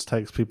nuanced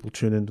takes people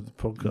tune into the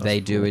podcast. They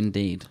do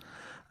indeed.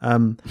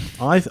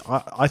 I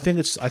think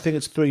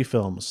it's 3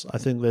 films. I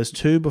think there's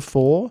 2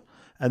 before,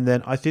 and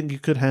then I think you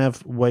could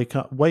have wake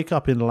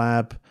up in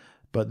lab,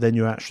 but then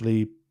you're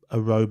actually a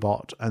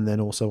robot, and then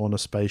also on a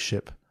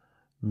spaceship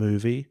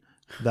movie.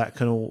 That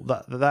can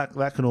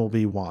all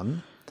be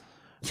one.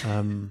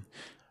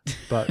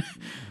 But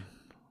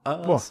I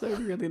also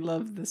really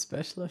love the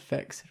special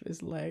effects of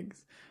his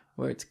legs,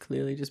 where it's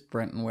clearly just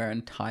Brenton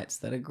wearing tights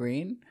that are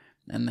green,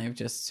 and they've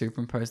just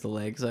superimposed the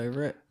legs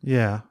over it.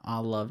 yeah, I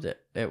loved it.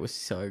 It was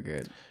so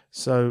good.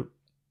 so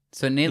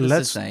So needless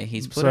to say,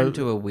 he's put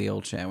into a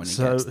wheelchair when he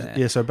gets there.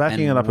 yeah, so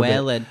backing and it up a we're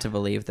bit. led to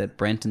believe that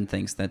Brenton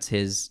thinks that's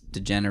his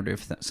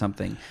degenerative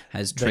something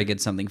has triggered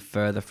something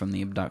further from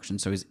the abduction,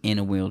 so he's in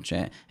a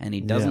wheelchair, and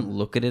he doesn't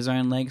look at his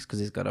own legs because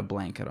he's got a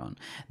blanket on.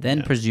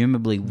 Then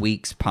presumably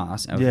weeks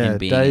pass of him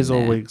being days in or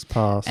there, weeks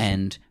pass.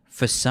 and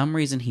for some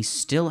reason he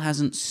still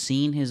hasn't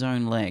seen his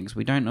own legs.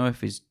 We don't know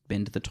if he's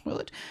been to the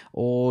toilet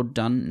or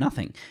done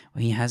nothing.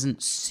 He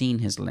hasn't seen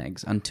his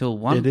legs until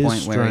one It is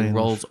point where he strange.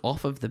 rolls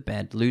off of the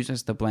bed,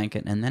 loses the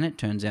blanket, and then it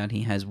turns out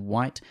he has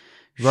white,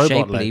 Robot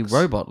shapely legs.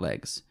 robot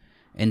legs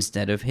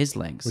instead of his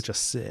legs. Which are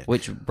sick.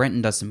 Which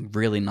Brenton does some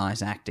really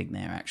nice acting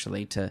there,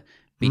 actually, to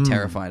be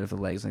terrified of the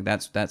legs. Like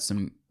that's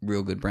some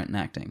real good Brenton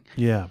acting.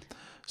 Yeah.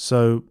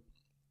 So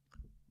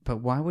But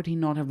why would he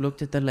not have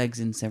looked at the legs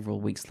in several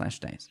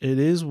weeks/days? it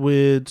is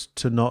weird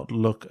to not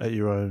look at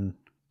your own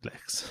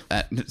legs.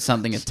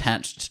 Something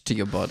attached to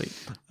your body.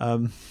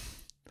 Um,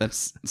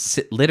 That's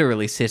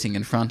literally sitting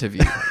in front of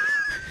you.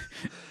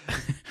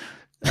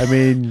 I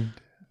mean,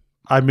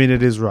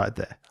 it is right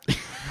there,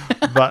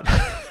 but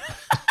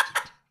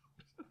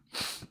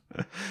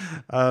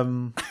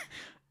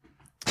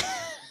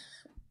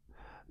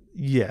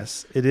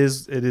yes, it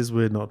is. It is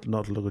weird not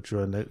to look at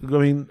your own leg. I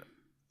mean,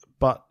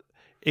 but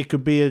it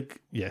could be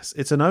yes.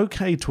 It's an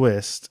okay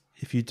twist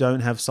if you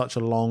don't have such a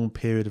long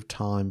period of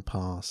time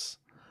pass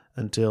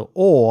until,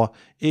 or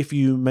if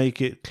you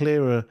make it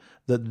clearer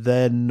that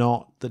they're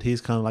not, that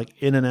he's kind of like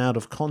in and out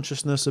of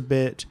consciousness a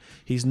bit.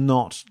 He's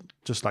not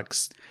just like,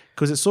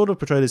 because it's sort of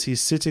portrayed as he's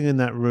sitting in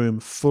that room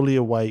fully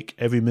awake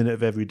every minute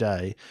of every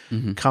day,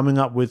 coming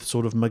up with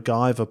sort of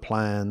MacGyver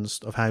plans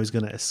of how he's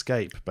going to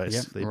escape,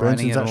 basically.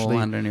 Writing Brenton's it all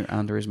actually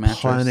under his mattress.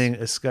 planning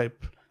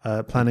escape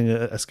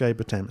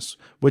attempts,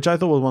 which I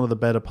thought was one of the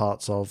better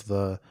parts of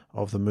the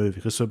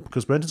movie,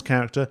 because Brenton's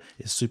character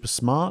is super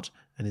smart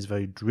and he's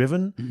very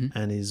driven,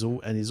 and he's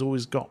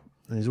always got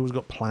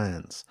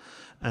plans,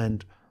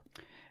 and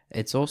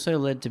It's also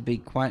led to be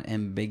quite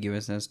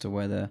ambiguous as to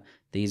whether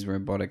these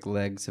robotic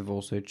legs have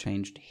also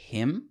changed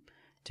him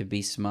to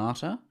be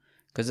smarter.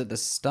 Because at the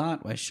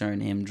start, we're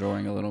shown him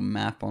drawing a little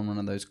map on one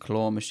of those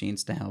claw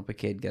machines to help a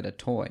kid get a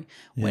toy.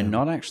 We're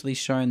not actually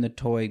shown the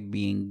toy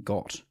being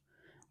got.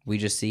 We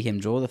just see him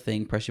draw the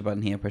thing, press your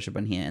button here,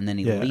 and then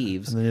he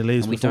leaves. And then he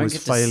leaves we before don't his get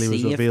to failure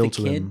was see revealed if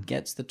the to kid him.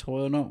 gets the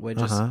toy or not. We're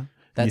just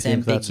that's you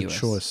think ambiguous. that's a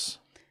choice.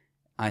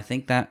 I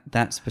think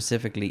that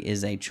specifically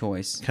is a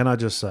choice. Can I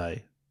just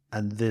say,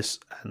 and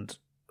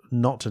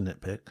not to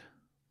nitpick,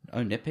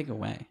 Oh, nitpick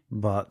away.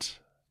 but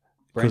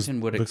Brenton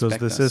would expect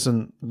because us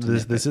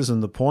this isn't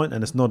the point,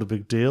 and it's not a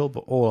big deal.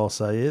 But all I'll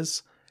say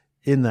is,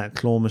 in that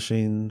claw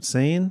machine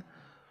scene,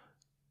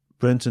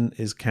 Brenton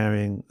is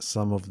carrying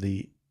some of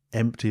the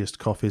emptiest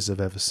coffees I've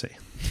ever seen.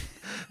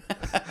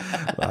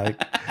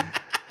 Like,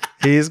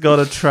 he's got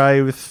a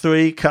tray with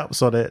 3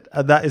 cups on it,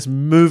 and that is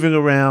moving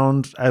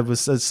around with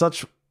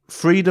such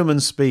freedom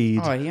and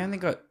speed. Oh, he only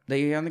got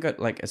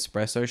like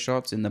espresso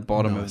shots in the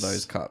bottom of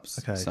those cups.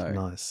 Okay, so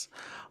nice.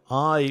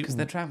 because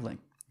they're traveling.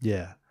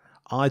 Yeah.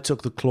 I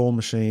took the claw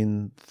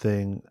machine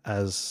thing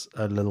as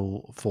a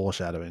little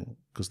foreshadowing,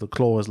 because the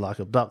claw is like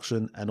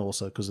abduction, and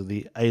also because of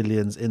the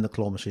aliens in the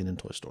claw machine in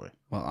Toy Story.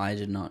 Well, I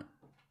did not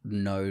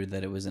know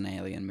that it was an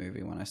alien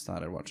movie when I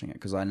started watching it,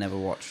 because I never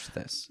watched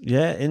this.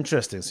 Yeah,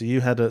 interesting. So you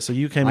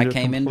came I in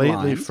came in completely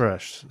blind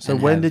fresh. So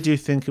and when have- did you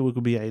think it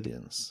would be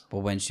aliens? But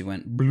when she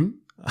went bloop,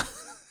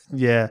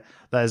 Yeah,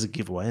 that is a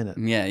giveaway, isn't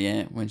it?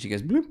 yeah, when she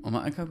goes bloop, I'm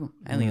like, okay, cool,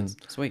 aliens,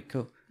 sweet,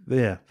 cool.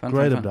 Yeah, Fun,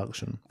 great fun, fun.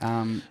 abduction.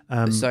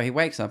 So he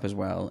wakes up as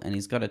well, and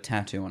he's got a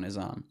tattoo on his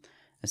arm.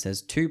 It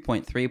says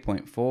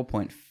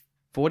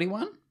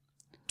 2.3.4.41,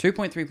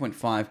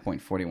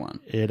 2.3.5.41.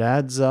 It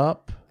adds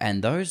up.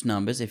 And those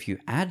numbers, if you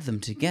add them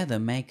together,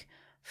 make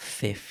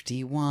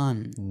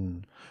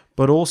 51.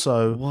 But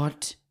also,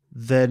 What?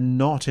 they're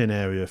not in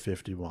Area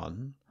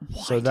 51.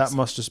 So that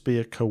must just be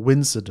a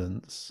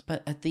coincidence.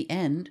 But at the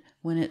end,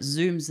 when it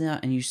zooms out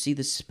and you see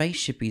the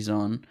spaceship he's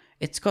on,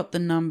 it's got the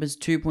numbers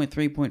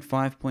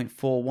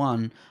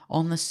 2.3.5.41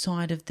 on the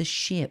side of the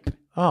ship.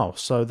 Oh,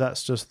 so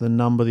that's just the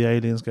number the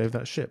aliens gave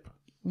that ship.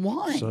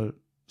 Why?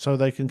 So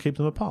they can keep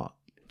them apart.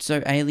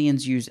 So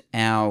aliens use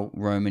our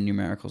Roman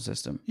numerical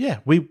system. Yeah,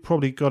 we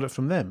probably got it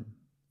from them.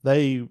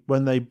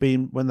 When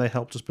they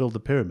helped us build the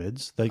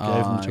pyramids, they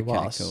gave them to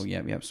us. Cool.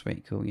 Yep.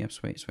 Sweet. Cool. Yep.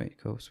 Sweet.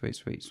 Cool. Sweet.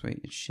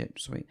 Shit.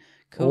 Sweet.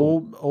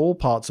 Cool. All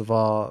parts of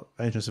our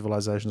ancient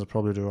civilizations are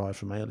probably derived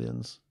from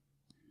aliens,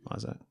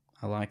 Isaac.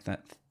 I like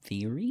that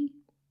theory.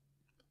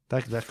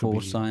 That could for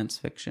be science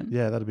fiction.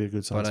 Yeah, that'd be a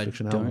good science but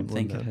fiction I don't element.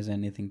 think wouldn't it has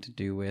anything to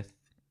do with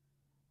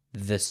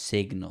the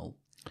signal.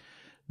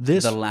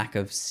 This The lack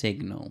of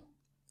signal.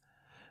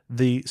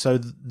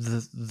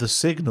 the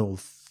signal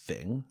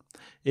thing.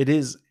 It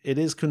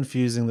is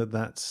confusing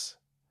that's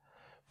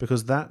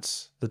because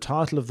that's the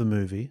title of the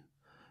movie.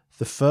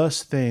 The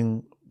first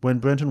thing when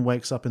Brenton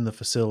wakes up in the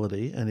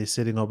facility and he's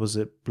sitting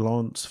opposite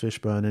Lawrence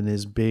Fishburne in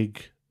his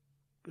big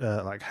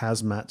like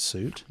hazmat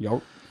suit.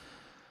 Yup.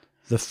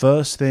 The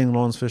first thing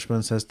Lawrence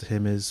Fishburne says to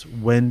him is,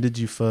 "When did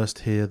you first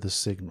hear the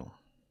signal?"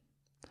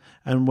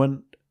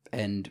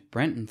 And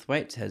Brenton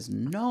Thwaites has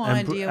no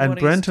and idea and what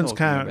Brenton's he's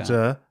talking about.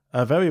 character,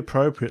 very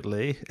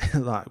appropriately,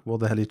 like, what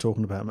the hell are you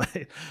talking about,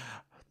 mate?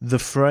 The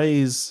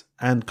phrase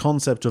and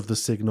concept of the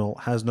signal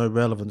has no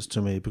relevance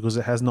to me because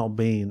it has not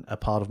been a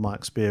part of my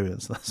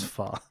experience thus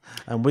far.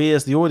 And we,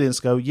 as the audience,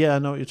 go, "Yeah, I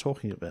know what you're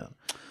talking about."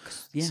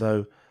 Yeah.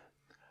 So,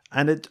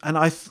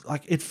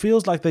 it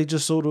feels like they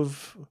just sort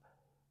of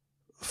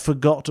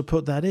forgot to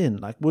put that in,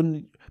 like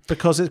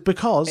because it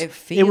feels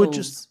it would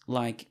just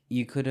like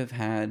you could have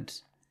had.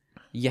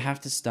 You have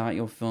to start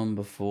your film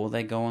before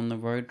they go on the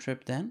road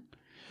trip. Then,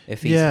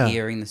 if he's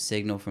hearing the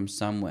signal from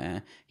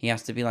somewhere, he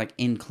has to be like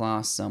in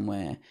class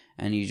somewhere,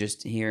 and you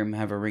just hear him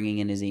have a ringing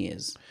in his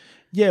ears.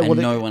 Yeah, and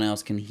no one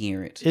else can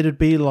hear it. It'd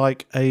be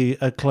like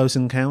a Close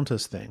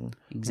Encounters thing,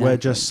 where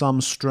just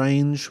some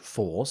strange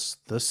force,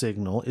 the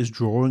signal, is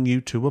drawing you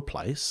to a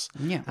place,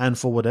 and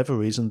for whatever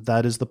reason,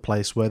 that is the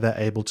place where they're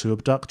able to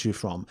abduct you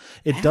from.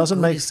 It How doesn't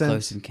good make is sense.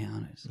 Close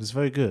Encounters. It's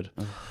very good,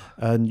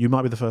 and you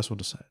might be the first one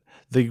to say it.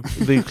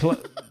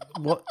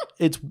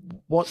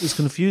 What is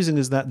confusing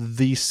is that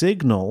the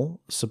signal,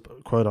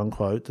 quote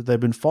unquote, that they've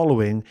been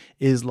following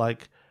is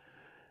like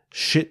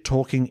shit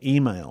talking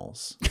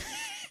emails.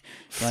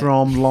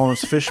 From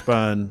Lawrence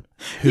Fishburne,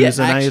 who's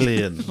an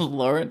alien.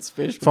 Lawrence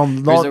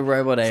Fishburne, who's a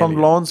robot alien. From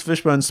Lawrence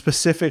Fishburne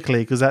specifically,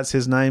 because that's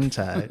his name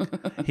tag.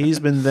 He's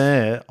been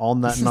there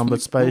on that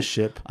numbered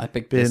spaceship. I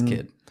picked this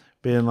kid.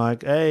 Being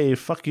like, "Hey,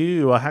 fuck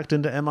you, I hacked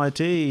into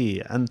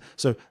MIT." And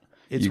so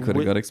you could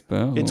have got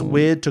expelled. It's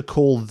weird to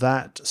call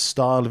that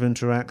style of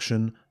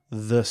interaction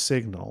the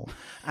signal.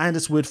 And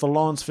it's weird for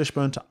Lawrence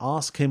Fishburne to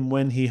ask him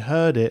when he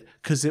heard it,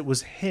 because it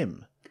was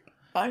him.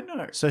 I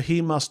know. So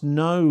he must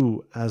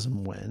know as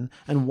and when,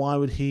 and why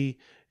would he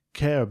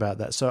care about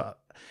that? So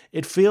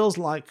it feels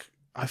like,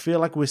 I feel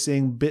like we're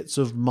seeing bits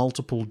of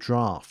multiple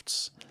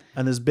drafts,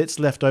 and there's bits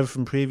left over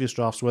from previous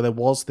drafts where there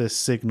was this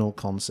signal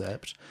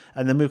concept,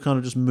 and then we've kind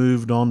of just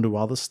moved on to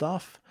other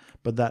stuff.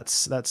 But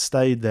that's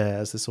stayed there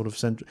as this sort of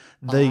central.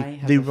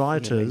 The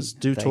writers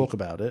do talk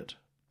about it.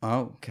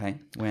 Oh, okay.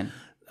 When?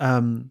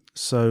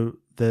 So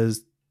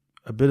there's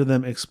a bit of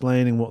them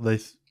explaining what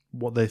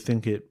they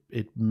think it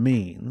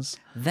means.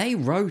 They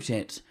wrote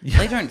it.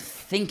 They don't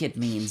think it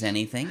means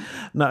anything.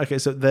 No, okay,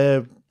 so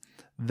their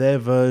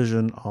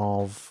version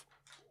of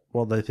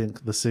what they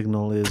think the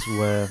signal is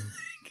where...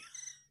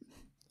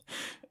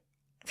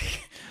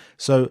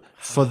 So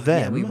for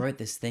them... Yeah, we wrote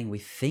this thing. We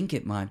think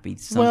it might be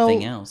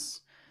something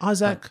else.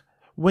 Isaac,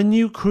 when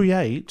you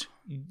create,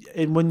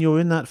 and when you're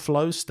in that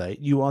flow state,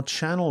 you are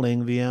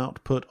channeling the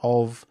output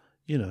of...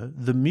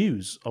 the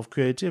muse of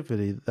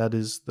creativity.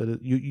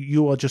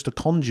 You are just a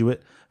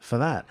conduit for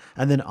that.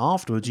 And then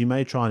afterwards, you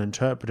may try and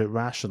interpret it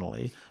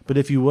rationally. But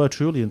if you were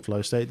truly in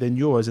flow state, then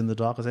you're as in the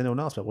dark as anyone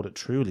else about what it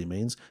truly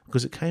means,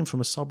 because it came from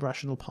a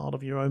sub-rational part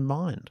of your own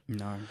mind.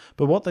 No.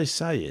 But what they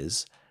say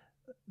is,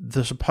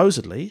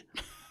 supposedly,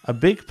 a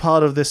big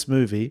part of this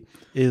movie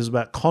is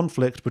about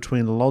conflict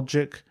between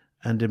logic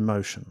and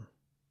emotion.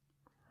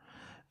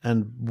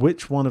 And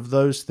which one of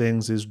those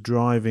things is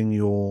driving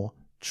your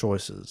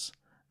choices?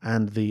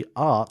 And the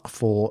arc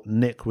for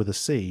Nick with a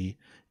C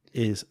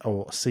is,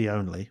 or C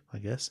only, I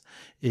guess,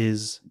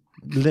 is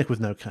Nick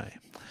with no K,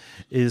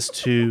 is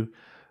to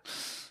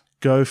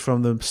go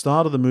from the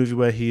start of the movie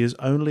where he is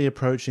only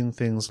approaching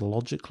things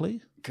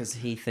logically. Because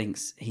he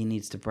thinks he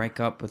needs to break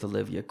up with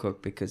Olivia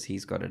Cook because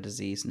he's got a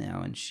disease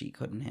now and she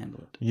couldn't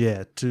handle it.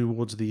 Yeah,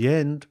 towards the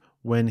end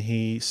when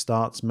he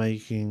starts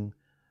making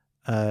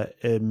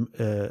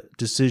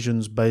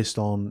decisions based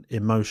on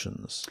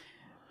emotions.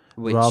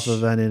 Which rather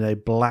than in a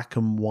black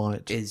and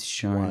white is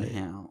shown way.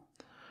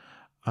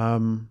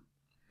 How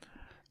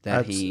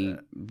that he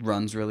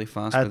runs really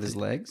fast with his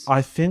legs.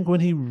 I think when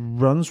he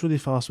runs really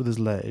fast with his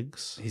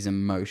legs, he's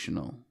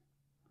emotional.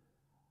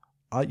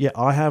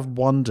 I have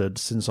wondered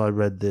since I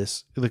read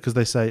this, because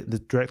they say, the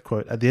direct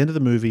quote, at the end of the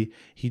movie,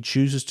 he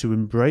chooses to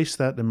embrace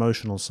that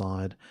emotional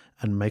side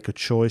and make a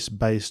choice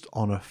based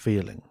on a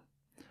feeling.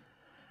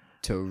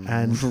 To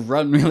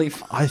run really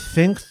fast.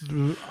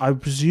 I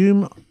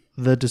presume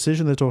the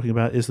decision they're talking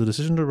about is the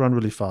decision to run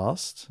really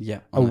fast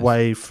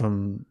away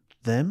from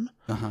them.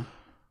 Uh-huh.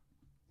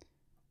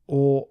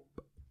 Or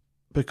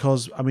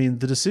because,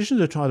 the decision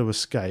to try to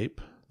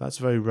escape, that's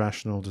a very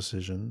rational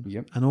decision.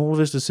 Yep. And all of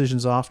his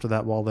decisions after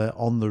that while they're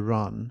on the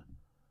run,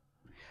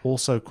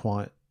 also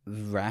quite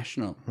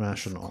rational.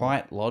 Rational.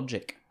 Quite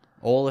logic.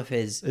 All of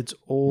his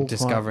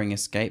discovering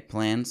escape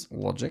plans,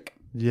 logic.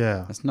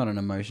 Yeah. That's not an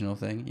emotional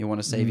thing. You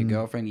want to save your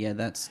girlfriend? Yeah,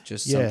 that's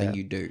just Yeah. something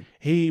you do.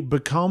 He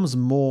becomes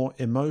more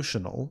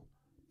emotional,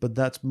 but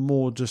that's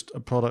more just a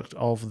product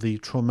of the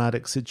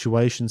traumatic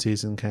situations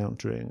he's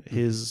encountering.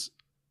 His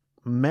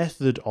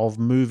method of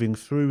moving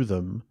through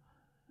them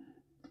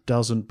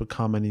doesn't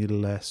become any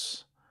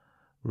less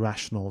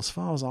rational, as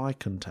far as I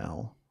can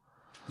tell.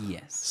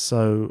 Yes.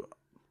 So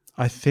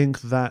I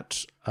think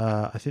that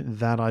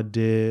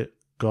idea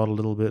got a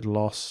little bit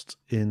lost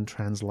in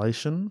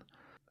translation.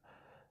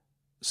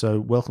 So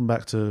welcome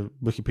back to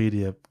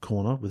Wikipedia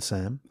Corner with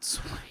Sam.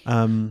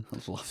 I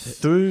love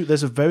it.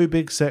 There's a very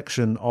big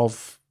section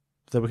of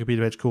the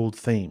Wikipedia page called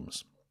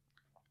themes.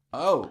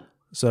 Oh.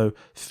 So,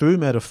 through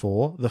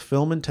metaphor, the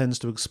film intends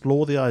to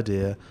explore the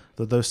idea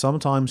that though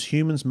sometimes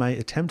humans may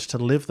attempt to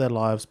live their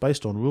lives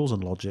based on rules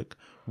and logic,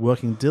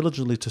 working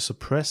diligently to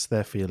suppress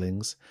their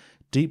feelings,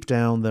 deep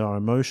down there are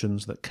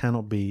emotions that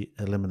cannot be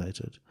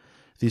eliminated.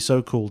 The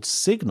so-called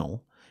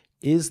signal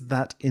is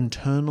that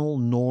internal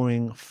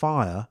gnawing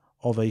fire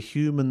of a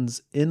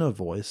human's inner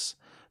voice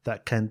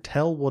that can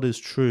tell what is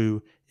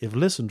true if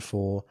listened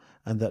for,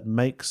 and that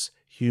makes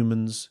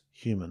humans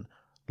human.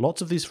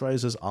 Lots of these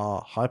phrases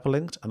are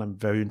hyperlinked, and I'm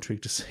very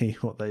intrigued to see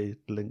what they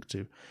link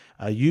to.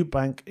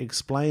 Eubank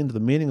explained the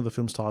meaning of the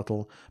film's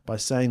title by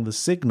saying the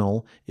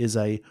signal is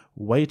a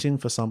waiting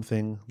for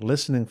something,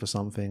 listening for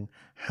something,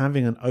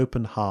 having an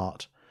open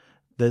heart.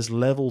 There's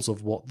levels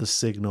of what the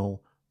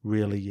signal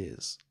really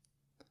is.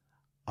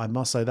 I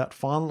must say that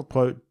final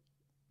quote,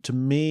 to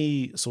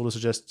me, sort of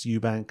suggests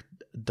Eubank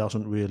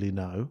doesn't really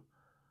know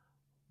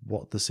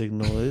what the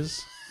signal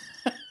is.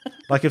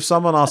 Like, if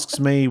someone asks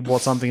me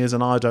what something is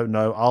and I don't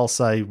know, I'll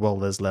say, well,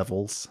 there's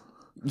levels.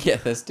 Yeah,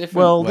 there's different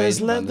Well, ways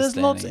there's of there's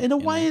lots. understanding In it, a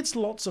you way, know? it's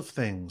lots of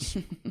things,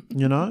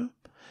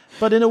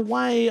 But in a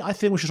way, I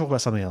think we should talk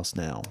about something else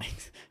now.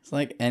 It's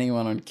like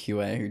anyone on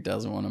QA who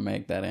doesn't want to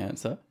make that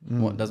answer,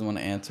 doesn't want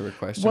to answer a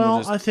question. Well,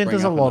 just I think bring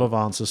there's a up lot of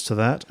answers to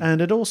that, and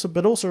it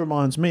also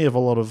reminds me of a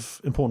lot of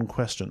important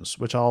questions,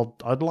 which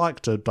I'd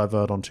like to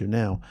divert onto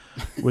now,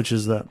 which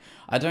is that.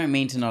 I don't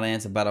mean to not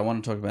answer, but I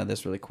want to talk about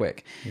this really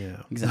quick.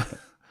 Yeah. Exactly.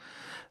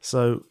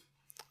 So,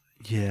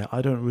 yeah,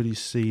 I don't really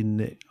see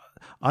Nick.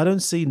 I don't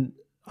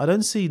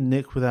see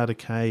Nick without a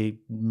K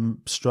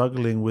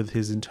struggling with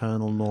his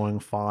internal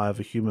gnawing fire of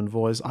a human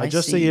voice. I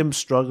just see him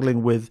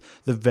struggling with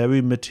the very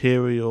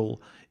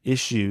material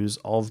issues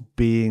of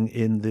being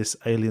in this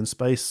alien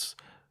space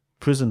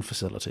prison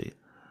facility.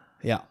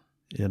 Yeah.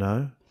 You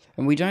know?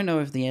 And we don't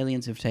know if the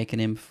aliens have taken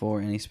him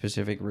for any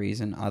specific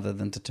reason other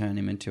than to turn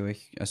him into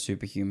a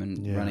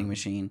superhuman running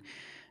machine,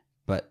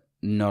 but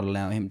not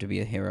allow him to be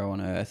a hero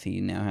on Earth.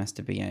 He now has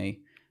to be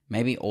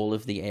maybe all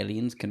of the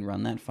aliens can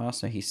run that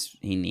fast, so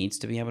he needs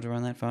to be able to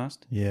run that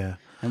fast. Yeah.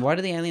 And why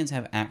do the aliens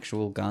have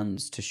actual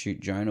guns to shoot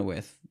Jonah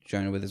with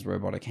his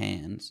robotic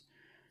hands,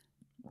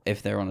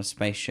 if they're on a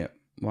spaceship?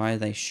 Why are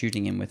they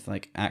shooting him with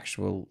like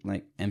actual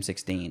like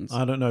M16s?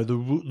 I don't know. The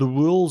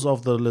rules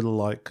of the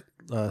little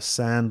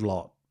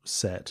Sandlot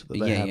set that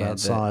they have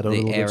outside are a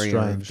little bit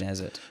strange.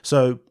 Desert.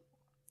 So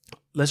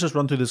let's just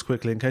run through this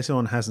quickly in case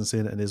anyone hasn't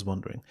seen it and is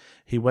wondering.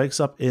 He wakes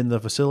up in the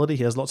facility.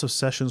 He has lots of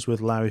sessions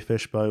with Larry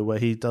Fishburne where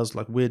he does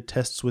like weird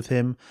tests with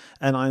him.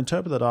 And I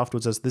interpret that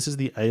afterwards as this is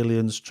the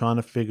aliens trying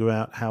to figure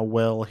out how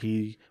well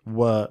he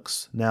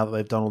works now that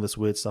they've done all this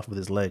weird stuff with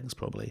his legs,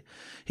 probably.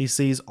 He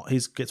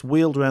gets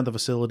wheeled around the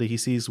facility. He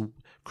sees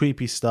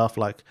creepy stuff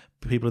like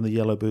people in the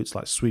yellow boots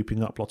like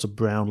sweeping up lots of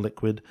brown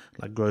liquid,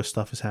 like gross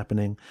stuff is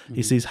happening. Mm-hmm.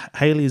 He sees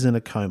Haley's in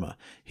a coma.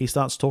 He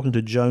starts talking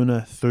to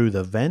Jonah through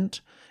the vent.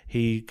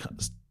 He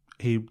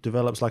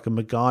develops like a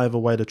MacGyver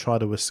way to try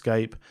to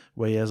escape,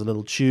 where he has a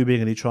little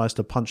tubing and he tries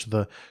to punch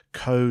the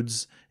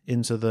codes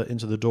into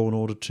the door in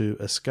order to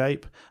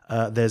escape.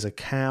 There's a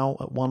cow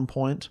at one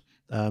point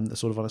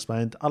that's sort of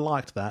unexplained. I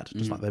liked that,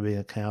 just like there being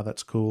a cow.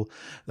 That's cool.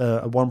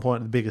 At one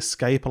point, the big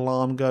escape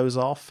alarm goes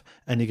off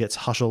and he gets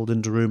hustled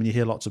into a room and you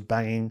hear lots of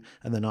banging.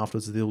 And then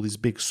afterwards, there's all these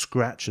big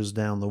scratches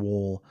down the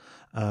wall,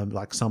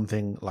 like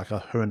something like a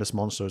horrendous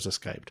monster has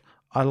escaped.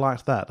 I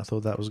liked that. I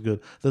thought that was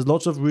good. There's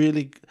lots of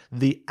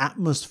the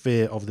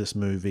atmosphere of this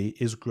movie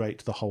is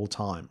great the whole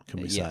time,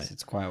 can we say? Yes,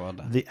 it's quite well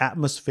done. The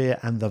atmosphere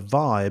and the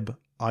vibe,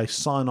 I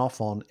sign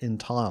off on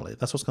entirely.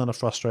 That's what's kind of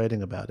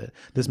frustrating about it.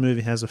 This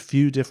movie has a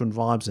few different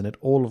vibes in it,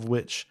 all of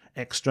which,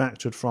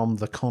 extracted from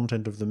the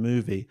content of the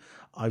movie,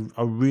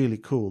 are really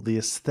cool. The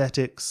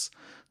aesthetics,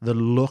 the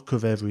look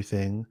of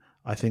everything,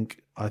 I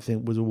think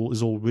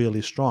is all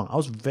really strong. I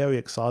was very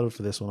excited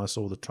for this when I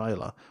saw the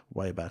trailer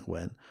way back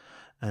when.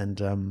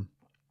 And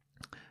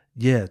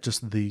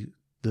just the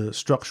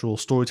structural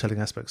storytelling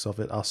aspects of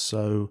it are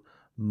so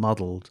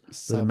muddled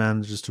that it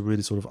manages to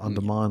really sort of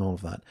undermine all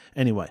of that.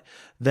 Anyway,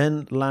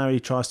 then Larry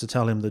tries to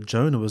tell him that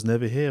Jonah was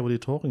never here. What are you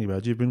talking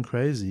about? You've been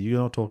crazy.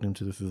 You're not talking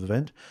to through the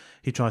vent.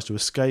 He tries to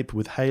escape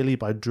with Haley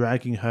by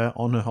dragging her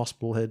on her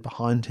hospital bed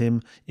behind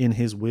him in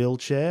his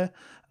wheelchair.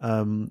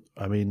 I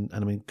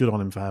mean, good on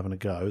him for having a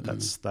go.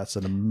 That's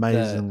an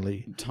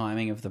amazingly the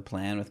timing of the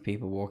plan with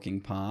people walking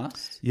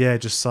past. Yeah,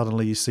 just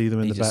suddenly you see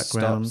them in the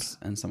background, stops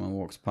and someone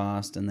walks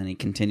past, and then he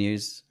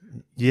continues.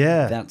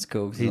 Yeah. That's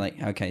cool. 'Cause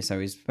like, okay, so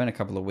he's spent a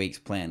couple of weeks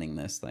planning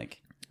this.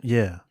 Like,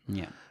 Yeah.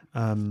 yeah.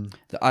 Um,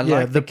 I yeah,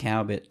 like the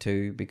cow bit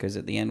too, because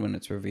at the end when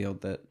it's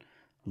revealed that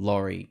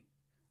Laurie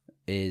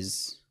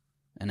is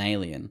an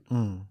alien,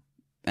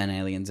 and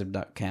aliens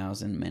abduct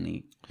cows in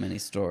many, many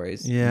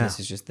stories. Yeah. And this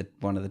is just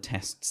one of the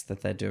tests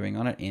that they're doing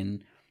on it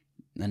in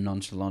a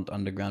nonchalant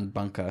underground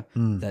bunker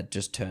that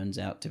just turns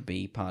out to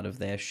be part of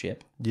their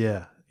ship.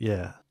 Yeah,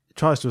 yeah. He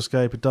tries to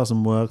escape, it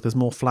doesn't work. There's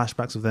more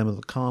flashbacks of them at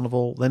the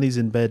carnival. Then he's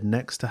in bed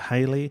next to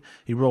Haley.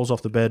 He rolls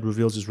off the bed,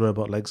 reveals his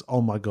robot legs.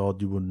 Oh my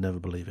god, you would never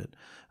believe it.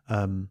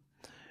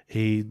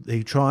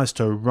 He tries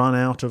to run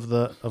out of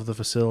the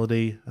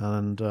facility,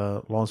 and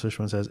Lawrence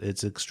Fishburne says,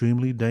 "It's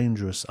extremely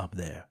dangerous up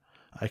there.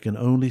 I can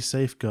only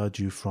safeguard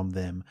you from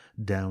them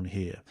down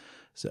here."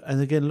 So,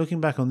 and again,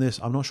 looking back on this,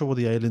 I'm not sure what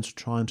the aliens are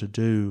trying to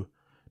do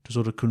to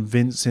sort of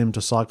convince him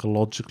to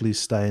psychologically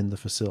stay in the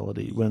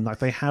facility when like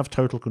they have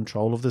total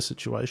control of the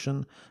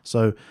situation.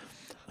 So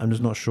I'm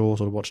just not sure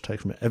sort of what to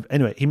take from it.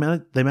 Anyway,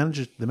 they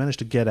managed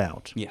to get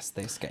out. Yes,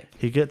 they escape.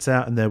 He gets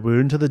out, and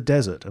we're into the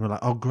desert, and we're like,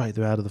 oh great,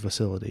 they're out of the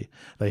facility.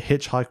 They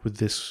hitchhike with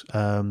this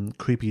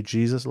creepy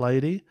Jesus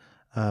lady.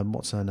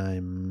 What's her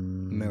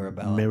name?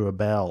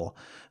 Mirabelle.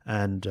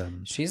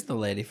 And she's the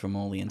lady from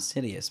all the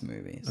Insidious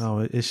movies. oh,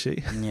 is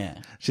she? Yeah.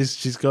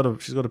 she's got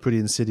a pretty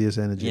insidious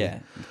energy. Yeah,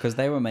 because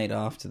they were made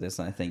after this,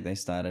 I think they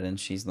started, and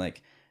she's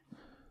like,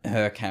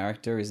 her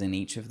character is in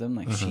each of them.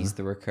 Like, she's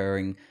the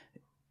recurring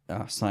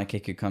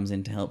psychic who comes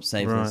in to help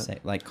save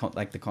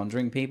like the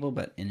Conjuring people,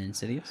 but in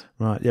Insidious.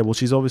 Right. Yeah. Well,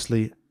 she's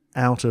obviously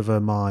out of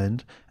her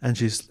mind, and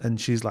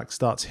she's like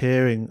starts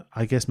hearing,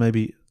 I guess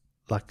maybe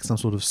like some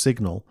sort of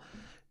signal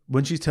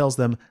when she tells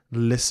them,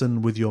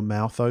 "Listen with your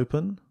mouth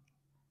open."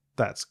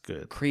 That's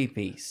good.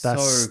 Creepy.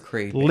 That's so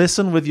creepy.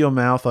 Listen with your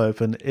mouth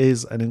open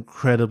is an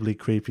incredibly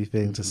creepy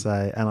thing to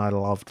say, and I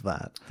loved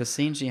that. The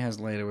scene she has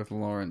later with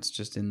Lawrence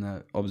just in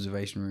the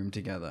observation room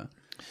together.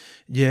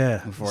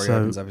 Yeah. Before he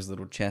opens up his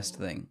little chest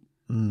thing.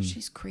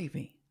 She's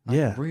creepy. Like,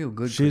 yeah. real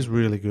good. She's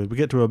creepy. really good. We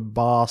get to a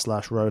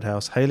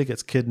bar/roadhouse. Haley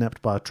gets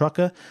kidnapped by a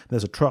trucker.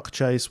 There's a truck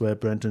chase where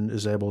Brenton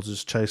is able to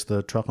just chase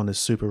the truck on his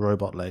super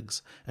robot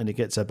legs, and he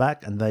gets her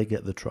back, and they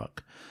get the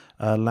truck.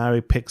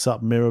 Larry picks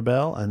up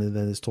Mirabelle and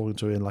then is talking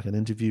to her in like an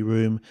interview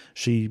room.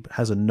 She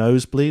has a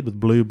nosebleed with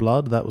blue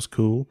blood. That was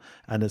cool.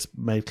 And it's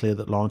made clear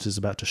that Lawrence is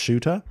about to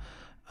shoot her.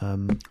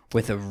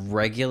 With a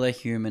regular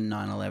human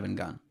 911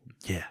 gun.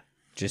 Yeah.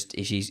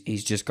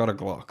 He's just got a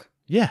Glock.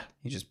 Yeah.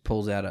 He just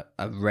pulls out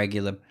a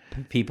regular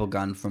people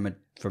gun from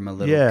a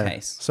little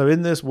case. So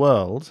in this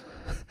world,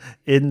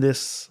 in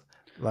this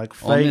like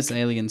fake, on this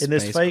alien in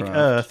this fake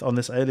Earth, on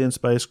this alien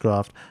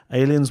spacecraft,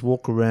 aliens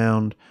walk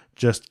around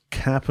just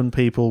capping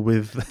people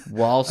with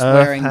whilst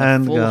Earth wearing the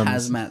full handguns.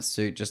 hazmat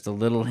suit, just a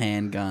little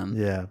handgun.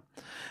 Yeah,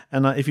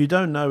 and if you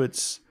don't know,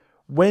 it's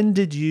when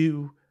did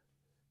you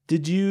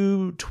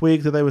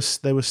twig that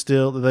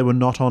they were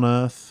not on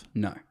Earth?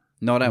 No,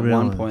 not at Really?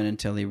 one point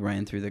until he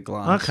ran through the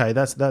glass. Okay,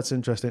 that's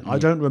interesting. I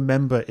don't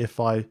remember if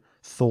I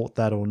thought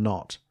that or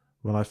not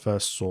when I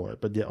first saw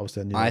it, but yeah,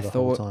 obviously I knew I that the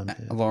whole thought time.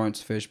 Yeah.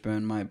 Lawrence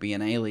Fishburne might be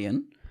an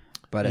alien,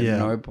 but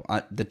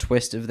the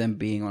twist of them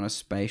being on a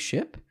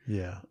spaceship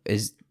Yeah.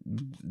 is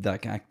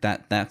like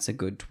that's a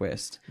good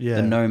twist. Yeah.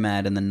 The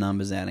Nomad and the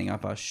numbers adding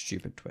up are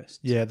stupid twists.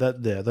 Yeah,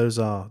 those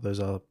are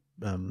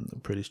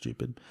pretty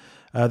stupid.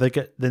 They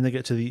get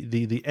to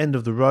the end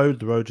of the road.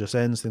 The road just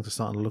ends. Things are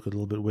starting to look a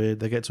little bit weird.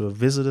 They get to a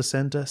visitor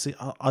center. See,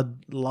 I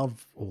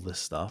love all this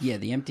stuff. Yeah,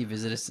 the empty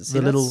visitor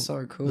center. That's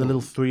so cool. The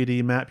little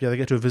 3D map. Yeah, they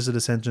get to a visitor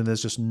center and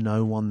there's just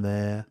no one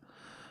there.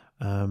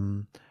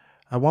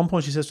 At one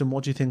point, she says to him,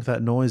 "What do you think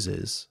that noise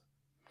is?"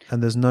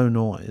 And there's no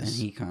noise. And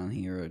he can't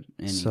hear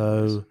it.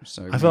 So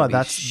I maybe feel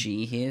like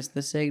she hears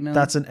the signal.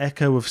 That's an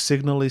echo of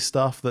signally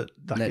stuff that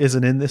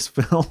isn't in this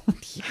film,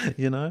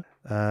 you know?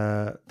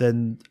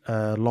 Then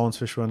Lawrence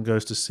Fishburne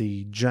goes to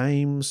see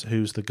James,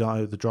 who's the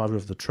driver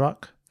of the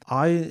truck.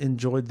 I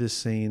enjoyed this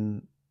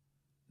scene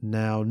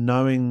now,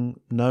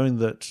 knowing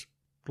that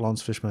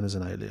Lawrence Fishburne is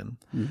an alien,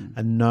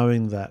 and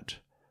knowing that,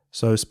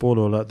 so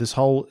spoiler alert, this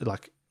whole,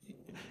 like,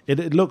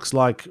 it looks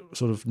like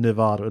sort of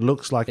Nevada. It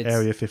looks like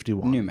Area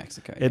 51. New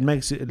Mexico. Yeah.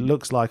 It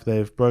looks like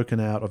they've broken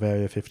out of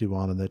Area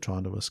 51 and they're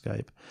trying to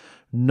escape.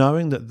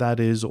 Knowing that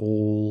is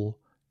all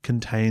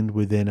contained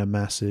within a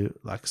massive,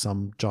 like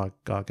some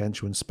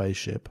gargantuan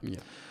spaceship. Yeah.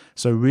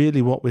 So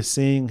really what we're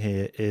seeing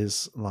here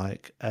is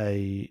like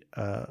a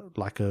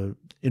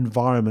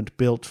environment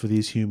built for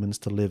these humans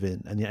to live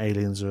in, and the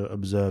aliens are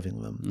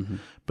observing them. Mm-hmm.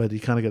 But you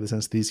kind of get the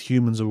sense these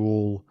humans have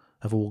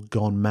all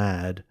gone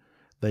mad.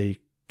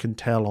 They can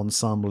tell on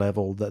some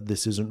level that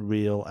this isn't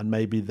real, and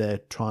maybe they're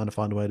trying to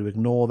find a way to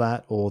ignore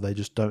that, or they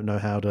just don't know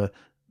how to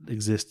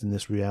exist in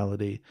this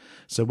reality.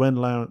 So when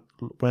Larry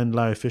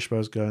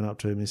Fishburne's going up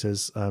to him, he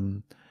says,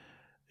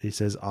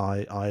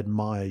 I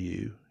admire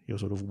you, your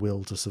sort of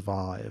will to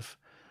survive.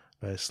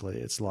 Basically,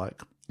 it's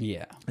like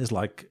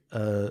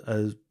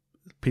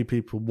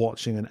people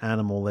watching an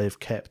animal they've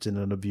kept in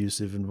an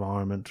abusive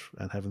environment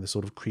and having this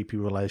sort of creepy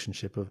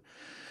relationship of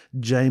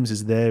James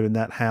is there in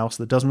that house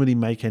that doesn't really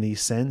make any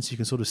sense. You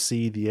can sort of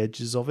see the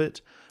edges of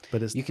it,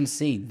 but it's You can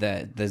see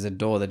that there's a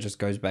door that just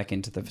goes back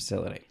into the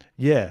facility.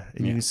 yeah,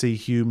 and you can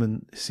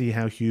see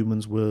how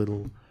humans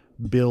will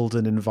build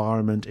an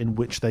environment in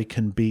which they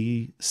can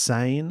be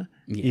sane,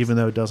 even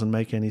though it doesn't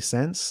make any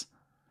sense.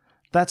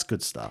 That's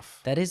good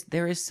stuff.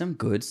 There is some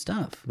good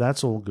stuff.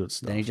 That's all good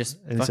stuff. Then he just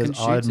and he fucking says,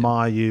 "I shoots him.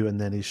 admire you," and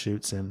then he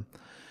shoots him.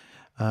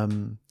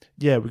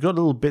 Yeah, we got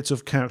little bits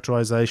of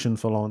characterization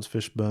for Lawrence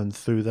Fishburne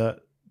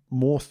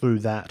through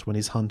that when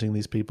he's hunting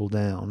these people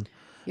down.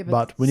 Yeah,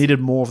 but we needed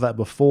more of that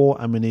before,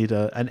 and we need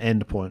an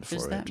end point for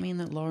Does it. that mean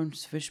that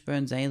Lawrence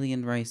Fishburne's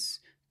alien race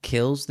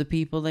kills the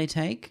people they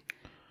take?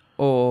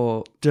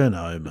 Or Don't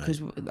know, mate.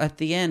 because at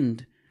the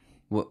end,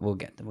 we'll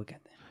get there. We'll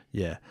get there.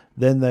 Yeah.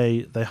 Then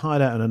they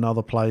hide out in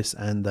another place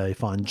and they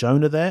find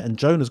Jonah there. And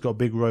Jonah's got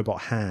big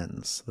robot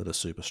hands that are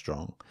super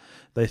strong.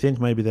 They think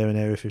maybe they're in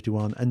Area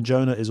 51. And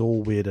Jonah is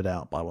all weirded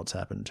out by what's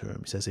happened to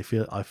him. He says,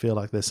 I feel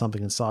like there's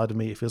something inside of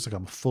me. It feels like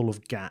I'm full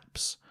of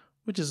gaps.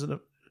 Which is...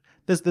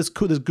 There's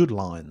good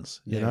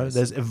lines, you know.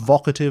 There's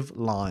evocative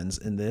lines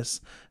in this.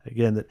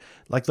 Again, that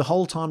like the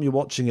whole time you're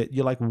watching it,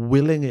 you're like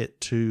willing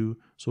it to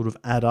sort of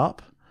add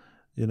up,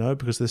 you know,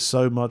 because there's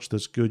so much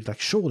that's good.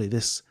 Like surely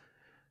this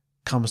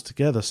comes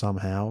together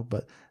somehow,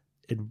 but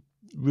it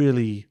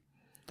really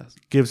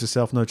gives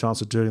itself no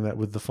chance of doing that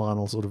with the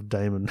final sort of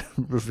Damon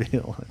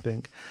reveal. I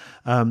think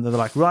they're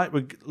like, right,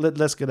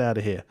 let's get out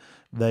of here.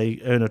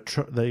 They're in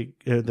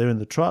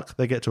the truck.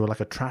 They get to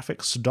a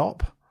traffic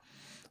stop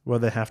where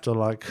they have to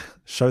like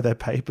show their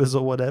papers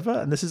or whatever,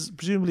 and this is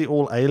presumably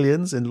all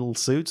aliens in little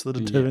suits that are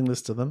doing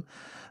this to them.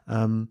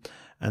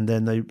 And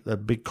then a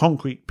big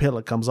concrete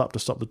pillar comes up to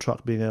stop the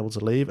truck being able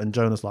to leave, and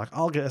Jonah's like,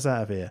 I'll get us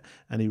out of here.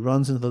 And he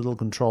runs into the little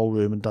control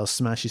room and does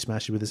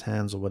smashy with his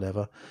hands or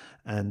whatever.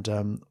 And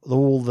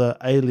all the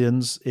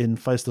aliens in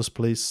faceless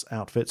police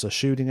outfits are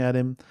shooting at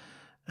him.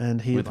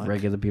 And he With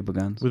regular people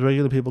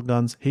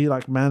guns. He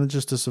like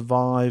manages to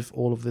survive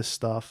all of this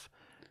stuff,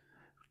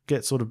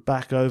 gets sort of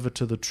back over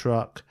to the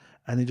truck,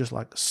 and he just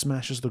like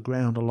smashes the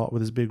ground a lot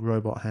with his big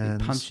robot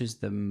hands. He punches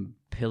the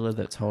pillar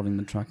that's holding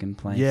the truck in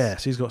place.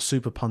 Yes, he's got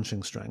super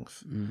punching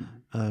strength.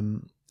 But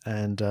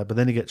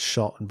then he gets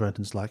shot, and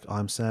Brenton's like,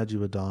 I'm sad you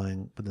were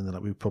dying, but then they're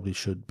like, we probably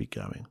should be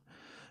going.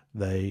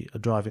 They are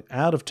driving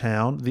out of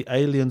town. The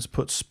aliens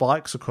put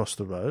spikes across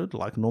the road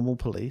like normal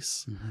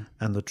police,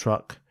 and the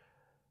truck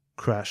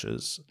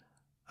crashes.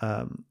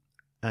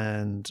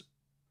 And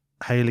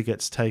Haley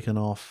gets taken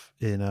off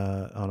on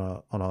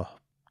a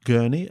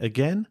gurney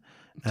again.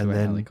 And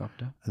then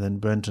helicopter. And then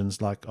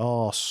Brenton's like,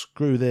 oh,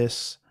 screw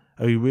this.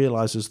 Oh, he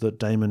realizes that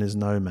Damon is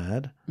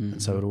Nomad,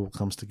 and so it all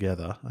comes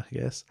together, I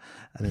guess.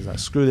 And he's like,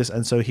 screw this.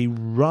 And so he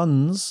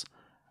runs,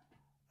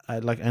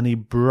 and he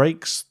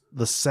breaks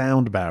the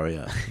sound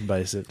barrier,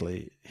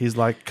 basically. He's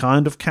like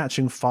kind of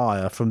catching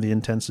fire from the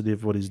intensity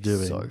of what he's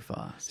doing. So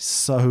fast.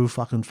 So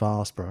fucking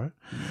fast, bro.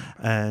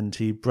 And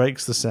he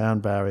breaks the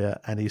sound barrier,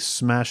 and he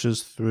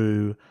smashes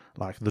through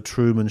like the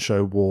Truman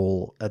Show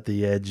wall at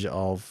the edge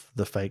of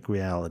the fake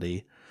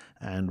reality,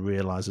 and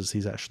realizes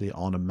he's actually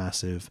on a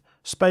massive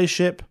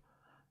spaceship.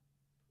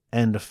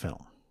 End of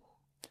film.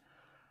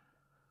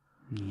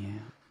 Yeah.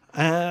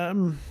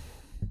 I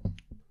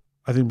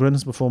think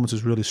Brendan's performance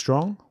is really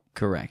strong.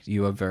 Correct.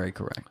 You are very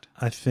correct.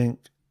 I think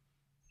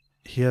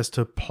he has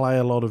to play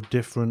a lot of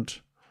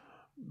different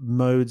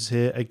modes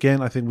here. Again,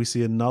 I think we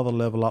see another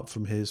level up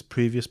from his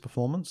previous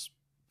performance.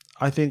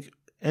 I think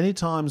any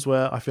times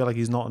where I feel like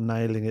he's not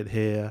nailing it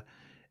here,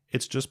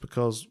 it's just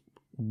because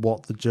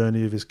what the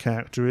journey of his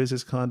character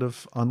is kind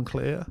of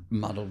unclear.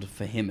 Muddled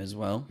for him as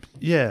well.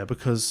 Yeah,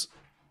 because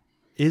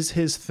is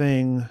his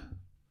thing,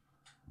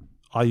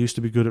 I used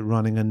to be good at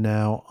running and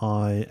now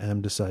I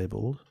am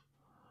disabled?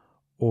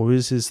 Or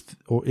is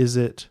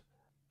it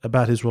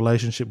about his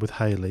relationship with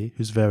Haley,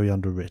 who's very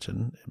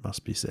underwritten, it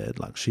must be said.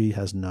 Like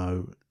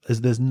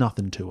there's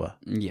nothing to her.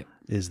 Yep.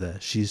 Is there?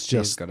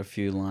 She's got a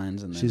few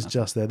lines and she's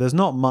just there. There's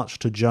not much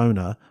to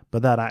Jonah,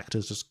 but that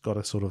actor's just got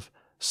a sort of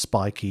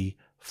spiky,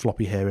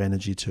 floppy hair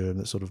energy to him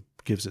that sort of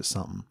gives it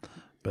something.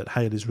 But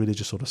Haley's really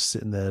just sort of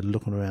sitting there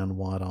looking around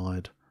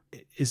wide-eyed.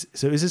 Is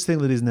this thing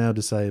that he's now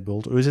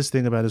disabled, or is this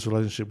thing about his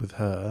relationship with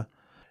her?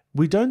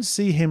 We don't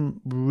see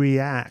him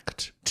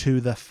react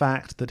to the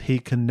fact that he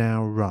can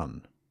now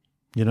run,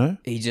 you know?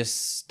 He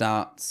just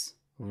starts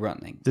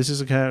running. This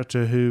is a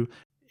character who,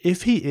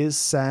 if he is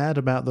sad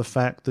about the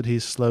fact that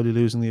he's slowly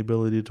losing the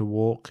ability to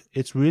walk,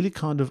 it's really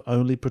kind of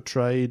only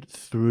portrayed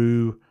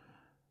through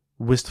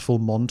wistful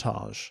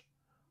montage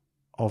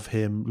of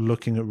him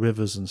looking at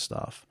rivers and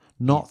stuff,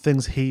 not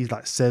things he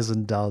like says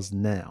and does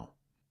now.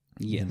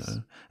 Yes. You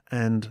know?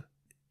 And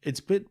it's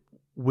a bit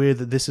weird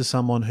that this is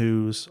someone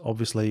who's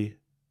obviously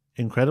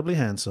incredibly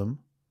handsome,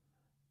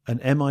 an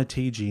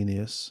MIT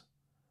genius,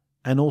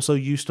 and also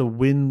used to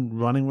win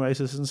running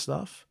races and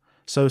stuff.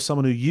 So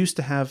someone who used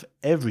to have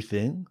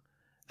everything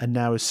and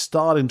now is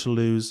starting to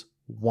lose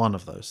one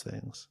of those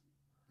things.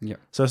 Yeah.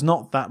 So it's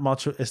not that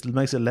much. It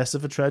makes it less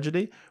of a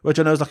tragedy, which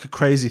I know is like a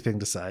crazy thing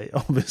to say.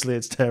 Obviously,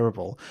 it's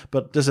terrible,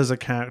 but just as a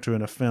character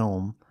in a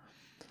film,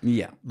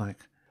 Yeah. like,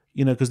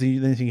 you know, because then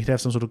you think you'd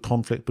have some sort of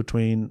conflict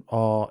between,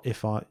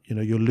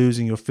 you're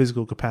losing your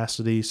physical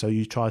capacity, so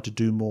you try to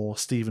do more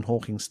Stephen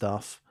Hawking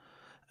stuff,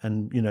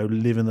 and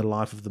live in the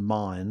life of the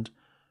mind.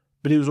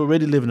 But he was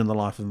already living in the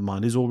life of the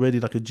mind. He's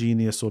already like a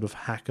genius sort of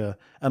hacker.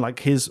 And like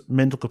his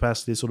mental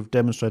capacity is sort of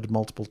demonstrated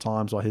multiple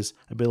times by his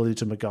ability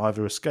to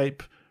MacGyver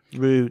escape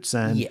routes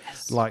and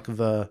Yes. like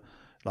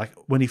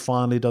when he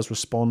finally does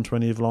respond to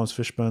any of Lawrence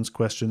Fishburne's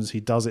questions, he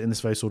does it in this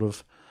very sort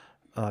of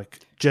like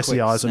Jesse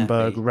Quick,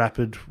 Eisenberg snappy.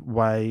 rapid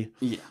way.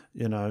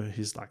 Yeah.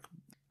 He's like,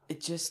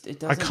 It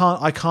doesn't.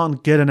 I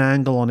can't get an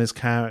angle on his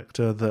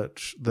character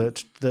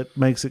that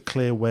makes it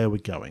clear where we're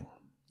going.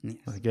 Yes.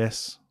 I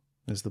guess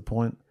is the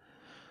point.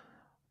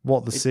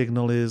 What the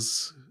signal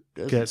is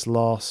gets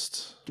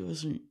lost.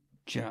 Doesn't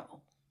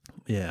gel.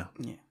 Yeah,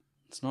 Yeah.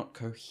 It's not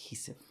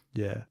cohesive.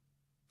 yeah.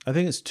 I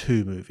think it's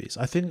 2 movies.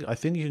 I think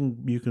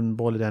you can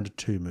boil it down to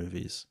 2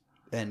 movies.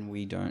 And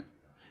we don't.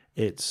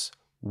 It's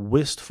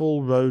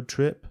Wistful Road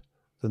Trip,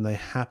 then They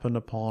Happen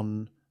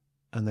Upon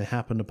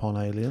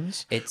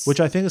Aliens. It's Which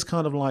I think is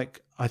kind of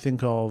like, I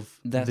think of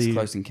that's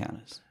Close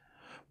Encounters.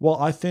 Well,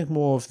 I think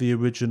more of the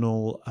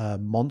original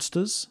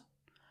Monsters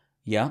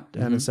Yeah.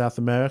 down in South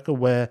America,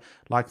 where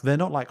like they're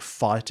not like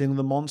fighting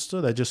the monster,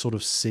 they just sort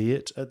of see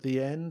it at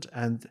the end,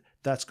 and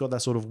that's got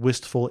that sort of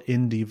wistful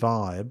indie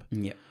vibe.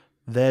 Yeah.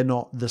 They're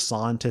not the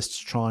scientists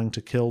trying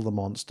to kill the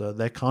monster.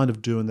 They're kind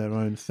of doing their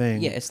own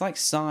thing. Yeah, it's like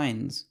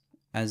Signs,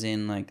 as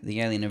in like the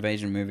alien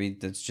invasion movie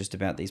that's just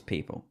about these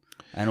people.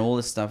 And all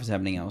this stuff is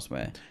happening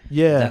elsewhere.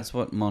 Yeah. That's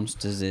what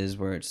Monsters is,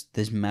 where it's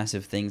there's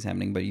massive things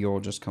happening, but you're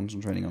just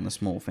concentrating on the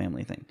small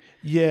family thing.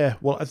 Yeah.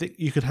 Well, I think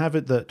you could have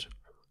it that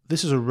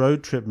this is a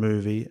road trip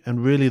movie,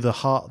 and really the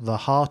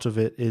heart of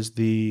it is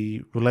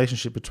the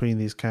relationship between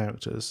these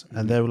characters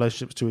and their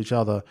relationships to each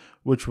other,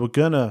 which we're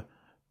gonna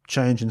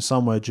change in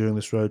some way during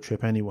this road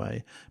trip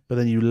anyway. But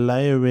then you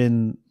layer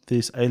in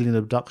this alien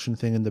abduction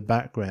thing in the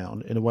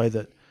background in a way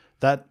that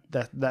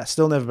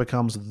still never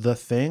becomes the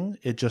thing.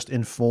 It just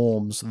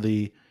informs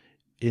the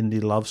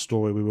indie love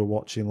story we were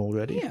watching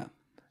already.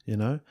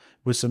 Yeah.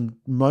 With some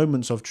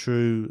moments of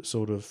true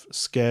sort of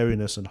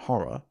scariness and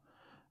horror,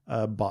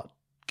 but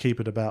keep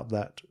it about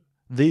that.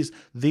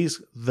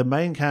 The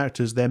main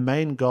characters, their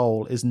main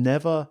goal is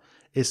never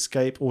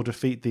escape or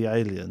defeat the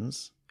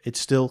aliens. It's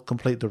still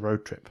complete the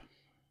road trip.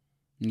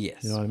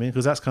 Yes. You know what I mean?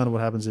 Because that's kind of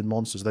what happens in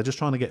Monsters. They're just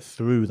trying to get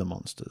through the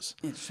monsters.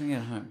 Yeah, just trying to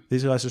get home.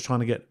 These guys are trying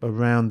to get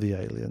around the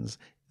aliens.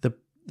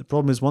 The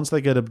problem is once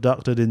they get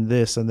abducted in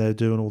this and they're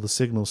doing all the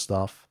signal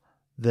stuff,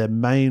 their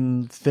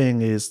main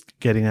thing is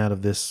getting out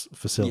of this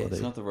facility. Yeah,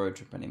 it's not the road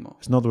trip anymore.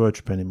 It's not the road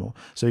trip anymore.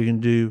 So you can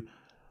do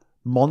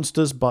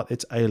Monsters, but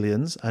it's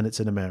aliens and it's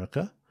in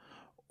America.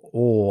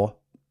 Or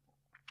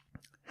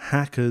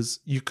Hackers.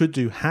 You could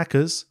do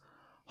Hackers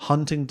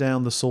hunting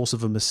down the source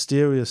of a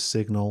mysterious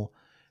signal,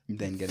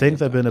 Then get think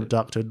they've been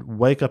abducted,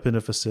 wake up in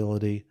a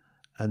facility,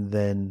 and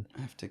then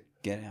have to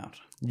get out.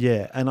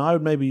 yeah. And I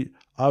would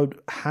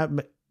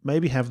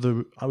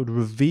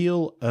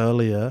reveal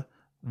earlier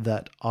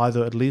that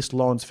either at least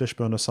Lawrence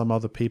Fishburne or some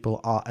other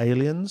people are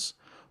aliens,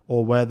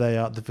 or where they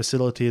are, the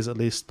facility is at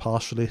least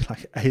partially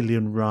like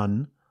alien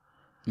run.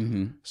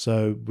 Mm-hmm.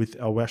 So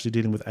we're actually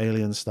dealing with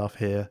alien stuff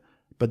here,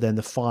 but then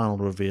the final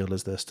reveal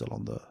is they're still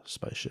on the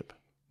spaceship.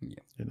 Yeah.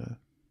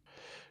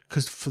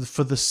 Because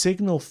for the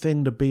signal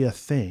thing to be a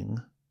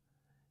thing,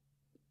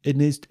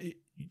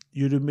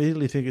 you'd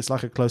immediately think it's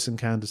like a Close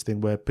Encounters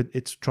thing where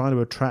it's trying to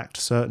attract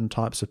certain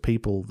types of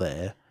people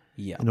there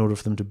Yeah. in order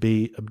for them to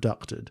be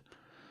abducted.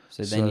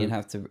 So then you'd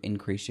have to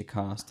increase your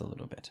cast a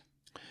little bit.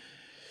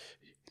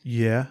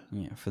 Yeah.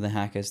 Yeah, for the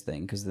hackers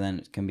thing, because then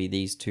it can be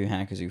these 2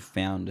 hackers who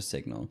found a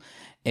signal.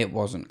 It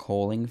wasn't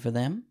calling for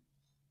them.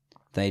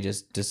 They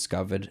just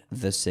discovered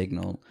the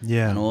signal.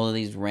 Yeah. And all of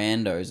these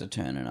randos are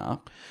turning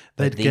up.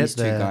 They'd But these get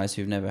 2 there. guys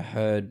who've never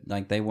heard,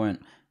 like they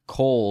weren't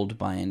called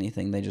by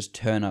anything. They just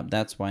turn up.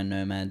 That's why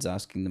Nomad's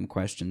asking them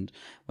questions.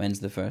 When's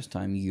the first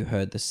time you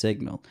heard the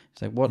signal?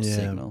 It's like, what Yeah.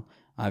 signal?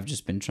 I've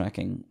just been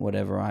tracking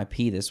whatever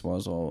IP this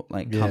was or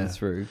like come Yeah.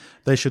 through.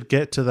 They should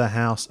get to the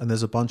house and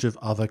there's a bunch of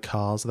other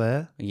cars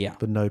there, Yeah.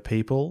 but no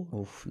people.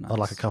 Oof, Or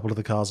like a nice. couple of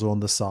the cars are on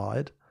the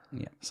side.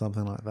 Yeah.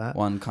 Something like that.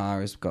 One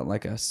car has got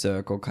like a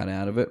circle cut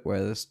out of it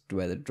where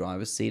the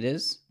driver's seat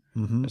is.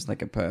 Mm-hmm. It's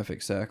like a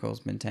perfect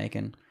circle's been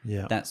taken.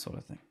 Yeah. That sort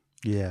of thing.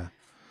 Yeah.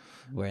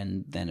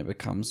 When then it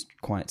becomes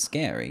quite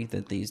scary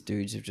that these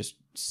dudes have just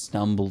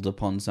stumbled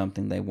upon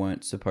something they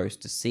weren't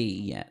supposed to see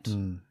yet.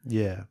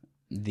 Yeah.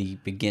 The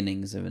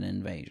beginnings of an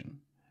invasion.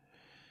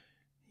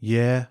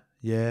 Yeah.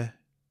 Yeah.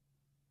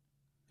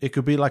 It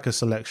could be like a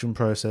selection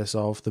process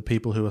of the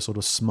people who are sort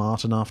of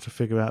smart enough to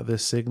figure out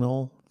this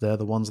signal. They're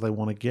the ones they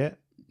want to get.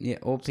 Yeah,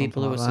 or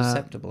people who Something are like that.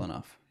 susceptible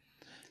enough.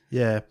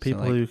 Yeah. So,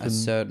 People like, who a can.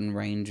 certain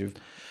range of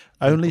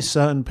Only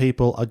certain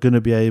people are going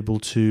to be able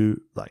to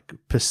like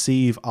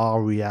perceive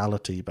our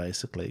reality,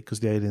 basically, because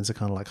the aliens are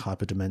kind of like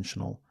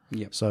hyperdimensional.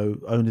 Yep. So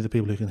only the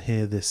people who can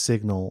hear this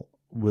signal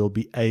will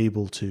be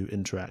able to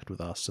interact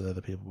with us. So they're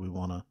the people we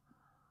want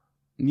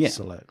to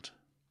select.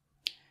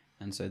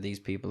 And so these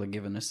people are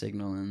given a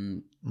signal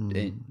and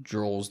it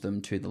draws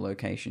them to the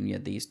location.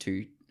 Yet these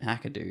 2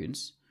 hacker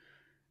dudes,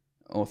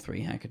 or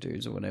 3 hacker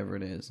dudes, or whatever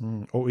it is,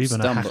 or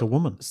even a hacker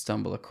woman,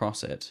 stumble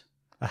across it,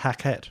 a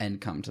hackette, and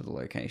come to the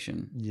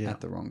location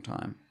at the wrong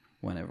time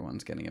when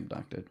everyone's getting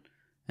abducted.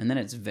 And then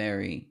it's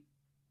very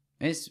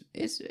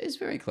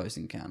Close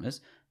Encounters,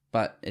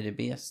 but it'd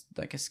be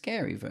like a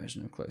scary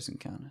version of Close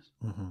Encounters.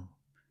 Mm-hmm.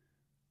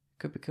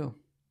 Could be cool.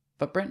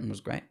 But Brenton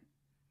was great.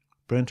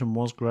 Brenton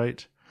was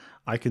great.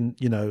 I can,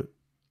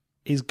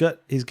 he's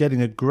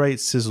getting a great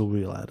sizzle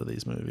reel out of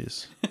these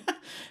movies.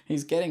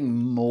 He's getting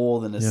more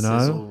than a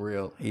sizzle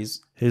reel.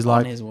 He's on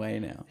like, his way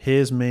now.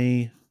 Here's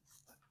me.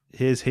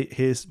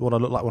 Here's what I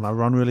look like when I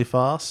run really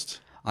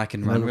fast. I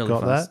can run really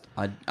fast.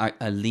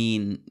 I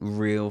lean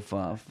real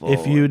far forward.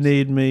 If you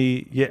need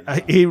me,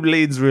 he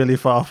leans really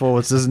far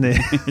forwards, doesn't he?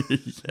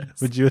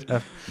 Yes. Would you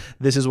have?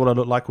 This is what I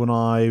look like when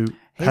I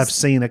have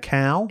seen a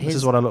cow. This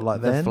is what I look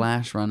like then. The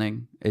Flash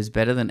running is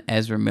better than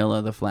Ezra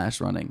Miller, the Flash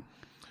running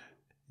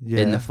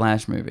in the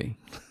Flash movie.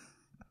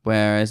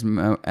 Whereas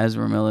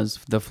Ezra Miller's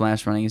the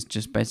Flash running is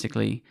just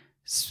basically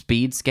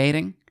speed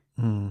skating.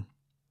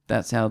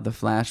 That's how the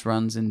Flash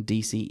runs in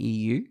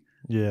DCEU.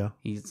 Yeah.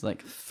 He's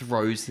like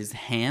throws his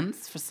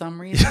hands for some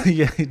reason.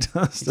 Yeah, he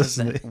does,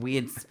 doesn't that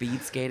weird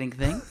speed skating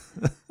thing.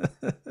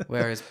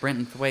 Whereas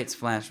Brenton Thwaites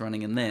Flash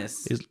running in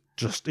this he's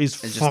just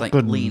like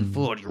lean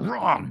forward, you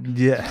run.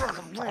 Yeah.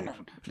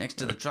 Next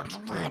to the truck.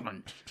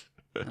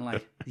 And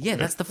like, yeah,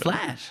 that's the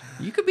Flash.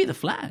 You could be the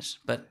Flash,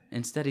 but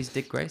instead he's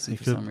Dick Grayson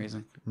for some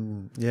reason.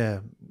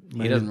 Yeah.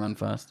 He doesn't run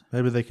fast.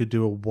 Maybe they could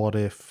do a what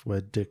if where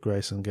Dick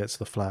Grayson gets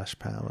the Flash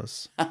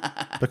powers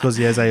because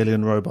he has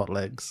alien robot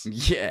legs.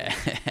 Yeah.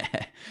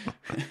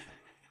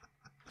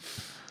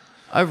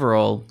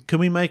 Overall, can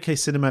we make a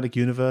cinematic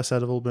universe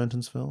out of all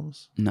Brenton's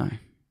films? No.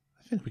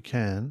 I think we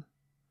can.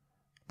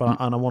 But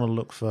and I want to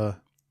look for...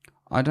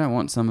 I don't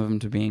want some of them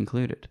to be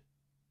included.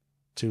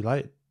 Too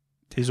late.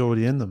 He's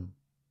already in them.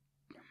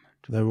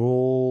 They're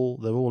all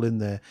in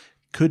there.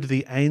 Could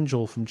the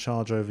angel from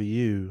Charge Over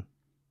You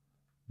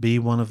be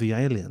one of the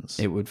aliens?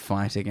 It would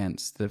fight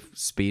against the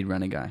speed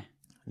runner guy.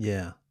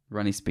 Yeah.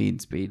 Runny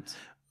speeds.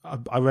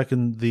 I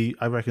reckon the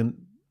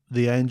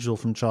angel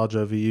from Charge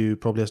Over You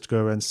probably has to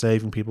go around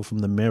saving people from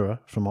the mirror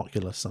from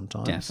Oculus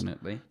sometimes.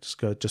 Definitely.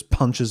 Just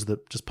punches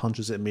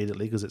it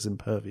immediately because it's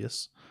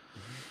impervious.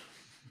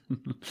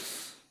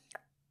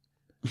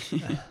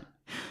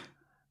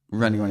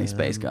 Runny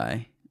space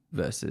guy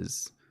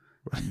versus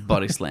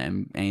body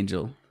slam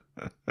angel.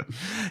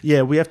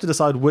 Yeah, we have to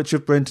decide which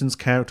of Brenton's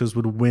characters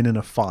would win in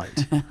a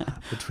fight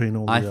between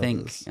all the others. I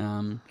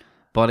think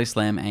body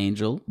slam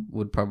angel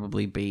would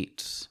probably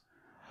beat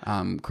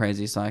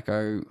crazy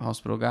psycho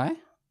hospital guy.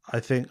 I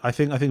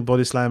think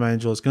body slam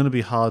angel is going to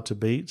be hard to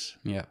beat.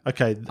 Yeah.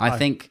 Okay. I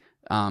think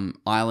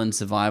island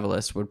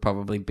survivalist would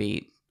probably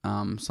beat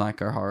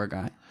psycho horror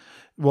guy.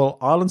 Well,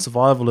 Island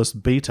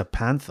Survivalist beat a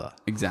panther.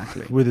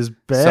 Exactly. With his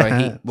bare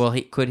hands.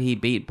 Could he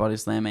beat Body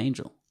Slam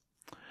Angel?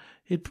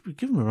 He'd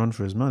give him a run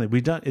for his money.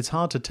 It's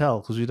hard to tell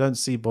because we don't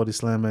see Body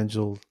Slam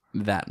Angel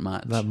that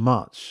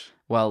much.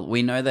 Well,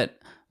 we know that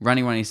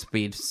Runny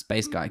Speed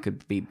Space Guy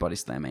could beat Body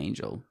Slam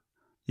Angel.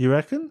 You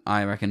reckon?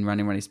 I reckon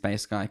Runny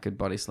Space Guy could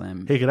body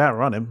slam. He could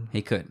outrun him.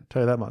 He could.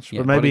 Tell you that much.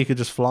 Yeah, but maybe he could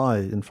just fly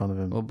in front of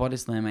him. Well, Body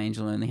Slam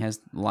Angel only has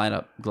light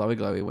up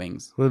glowy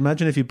wings. Well,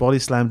 imagine if you body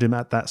slammed him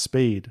at that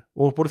speed.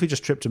 Or what if he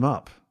just tripped him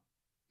up?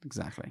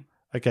 Exactly.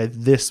 Okay,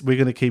 we're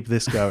going to keep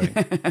this going.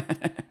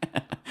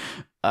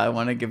 I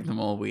want to give them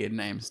all weird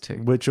names too.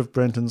 Which of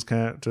Brenton's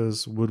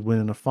characters would win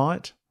in a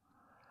fight?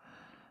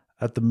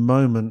 At the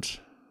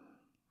moment,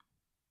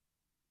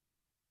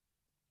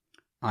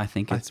 I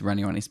think it's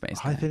Runny Space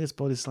Guy. I think it's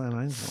Body Slam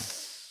Angel.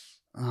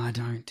 I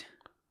don't.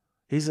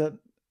 He's a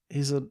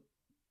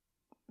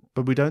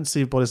but we don't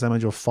see Body Slam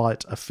Angel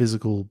fight a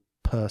physical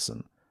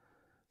person.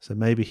 So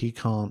maybe he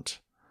can't,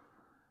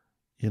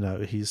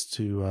 he's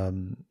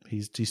too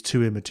he's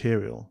too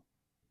immaterial.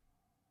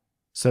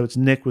 So it's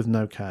Nick with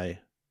no K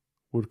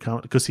would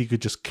come because he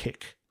could just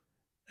kick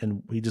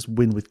and he just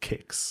win with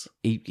kicks.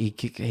 He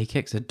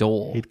kicks a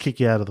door. He'd kick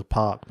you out of the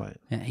park, mate.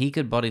 Yeah, he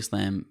could body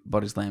slam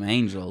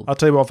Angel. I'll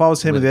tell you what, if I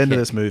was him at the end of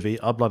this movie,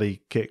 I'd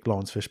bloody kick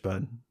Lawrence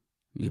Fishburne.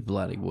 You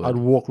bloody would. I'd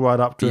walk right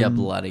up to him.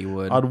 You bloody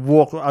would.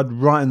 I'd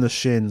right in the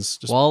shins.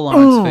 Just, while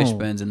Lawrence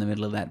Fishburne's in the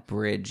middle of that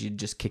bridge, you'd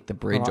just kick the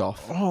bridge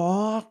off.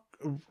 Oh,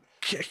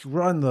 kick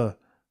right in the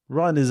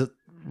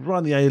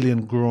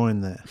alien groin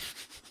there.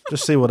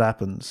 Just see what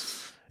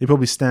happens. He'd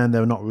probably stand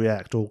there and not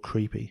react, all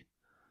creepy.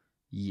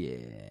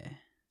 Yeah.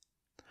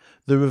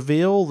 The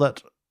reveal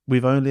that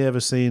we've only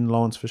ever seen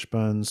Lawrence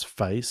Fishburne's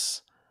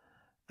face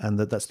and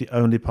that's the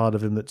only part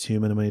of him that's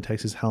human, and when he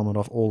takes his helmet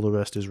off, all the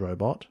rest is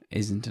robot.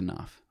 Isn't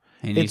enough.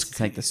 He needs to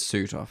take the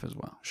suit off as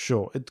well.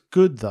 Sure. It's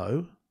good,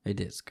 though.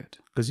 It is good.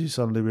 Because you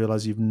suddenly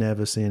realise you've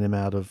never seen him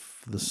out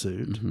of the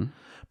suit. Mm-hmm.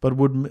 But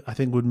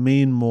would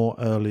mean more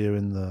earlier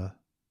in the...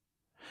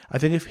 I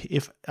think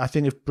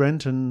if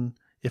Brenton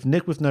if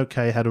Nick with no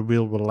K had a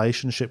real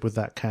relationship with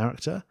that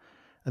character,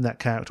 and that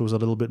character was a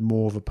little bit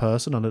more of a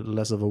person and a little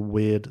less of a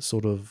weird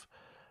sort of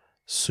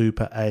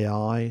super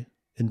AI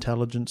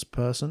intelligence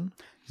person,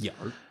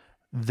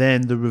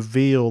 then the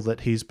reveal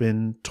that he's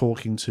been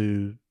talking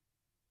to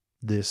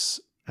this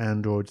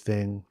android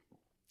thing,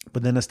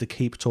 but then has to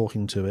keep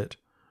talking to it,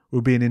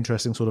 would be an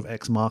interesting sort of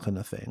ex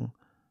machina thing.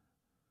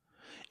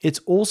 It's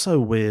also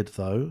weird,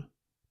 though,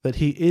 that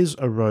he is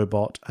a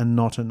robot and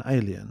not an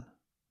alien.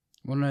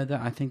 Well, no,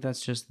 I think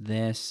that's just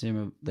that's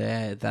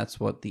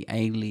what the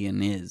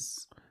alien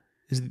is.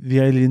 Is the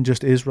alien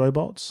just is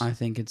robots? I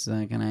think it's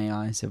like an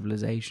AI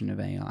civilization of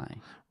AI.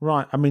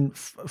 Right. I mean,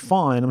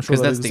 fine. I'm sure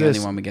Because that's that the only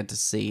exists. one we get to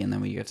see, and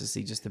then we get to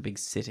see just the big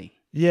city.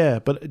 Yeah,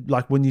 but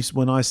like when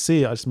I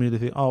see it, I just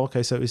immediately think, oh,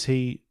 okay, so is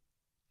he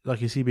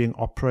being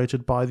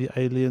operated by the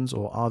aliens,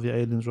 or are the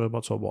aliens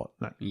robots, or what?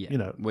 No,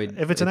 Yeah,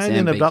 if it's an it's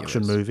alien ambiguous.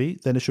 abduction movie,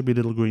 then it should be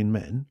little green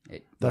men.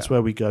 That's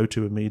where we go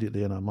to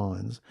immediately in our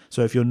minds.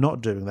 So if you're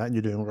not doing that and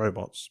you're doing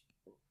robots,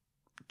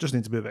 just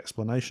needs a bit of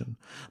explanation.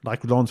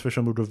 Like Lawrence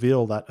Fishburne would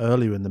reveal that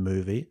earlier in the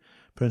movie.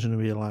 Brenton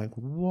would be like,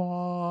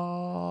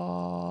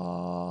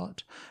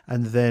 what?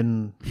 And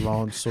then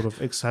Lawrence sort of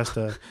gets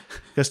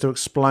to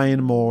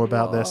explain more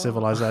about their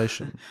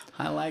civilization.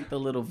 I like the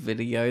little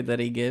video that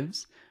he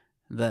gives,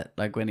 that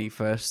like when he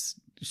first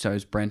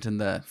shows Brenton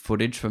the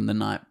footage from the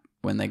night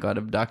when they got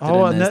abducted,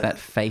 and there's that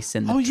face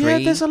in the tree. Oh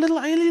yeah, there's a little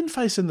alien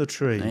face in the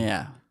tree.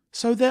 Yeah.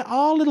 So there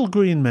are little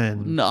green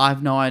men. No, I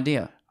have no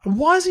idea. And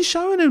why is he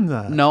showing him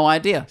that? No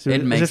idea. So it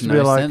it's makes just to no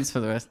be like, sense for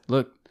the rest.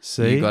 Look,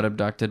 see? you got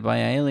abducted by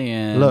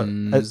aliens. Look,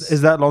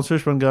 is that Lawrence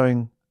Fishburne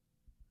going,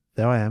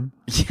 there I am.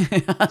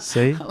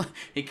 See?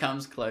 He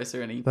comes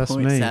closer and he That's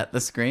points me. at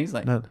the screen. He's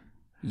like, No.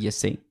 you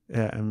see?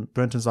 Yeah, and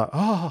Brenton's like,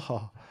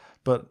 oh.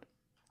 But,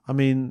 I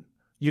mean,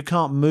 you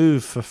can't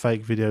move for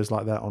fake videos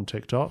like that on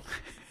TikTok.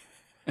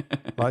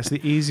 Like, it's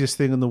the easiest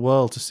thing in the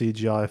world to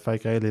CGI a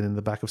fake alien in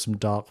the back of some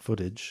dark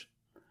footage.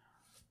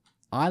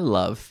 I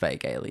love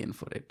fake alien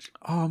footage.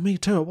 Oh, me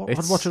too. I'd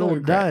It's watch it so all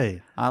great.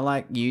 day. I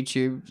like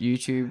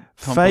YouTube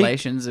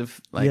compilations of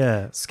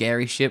like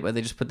scary shit where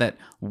they just put that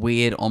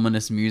weird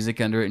ominous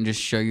music under it and just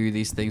show you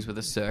these things with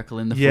a circle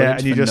in the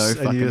footage for no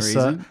fucking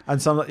reason.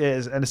 And some,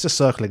 and it's just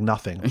circling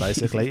nothing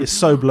basically. It's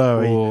so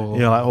blurry.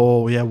 You're like,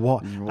 oh yeah,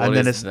 what? And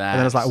then it's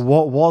like,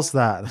 what was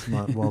that? It's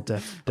like, well,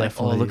 definitely.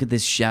 Like, oh, look at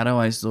this shadow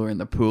I saw in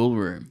the pool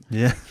room.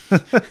 Yeah.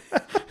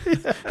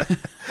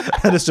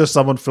 And it's just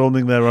someone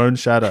filming their own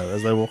shadow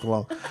as they walk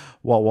along.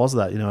 What was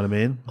that? You know what I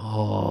mean?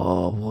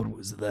 Oh, what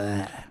was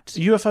that?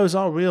 UFOs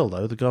are real,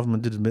 though. The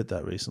government did admit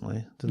that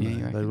recently, didn't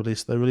Yeah, they?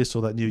 They released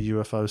all that new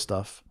UFO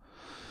stuff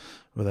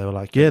where they were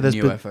like, yeah, there's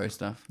UFO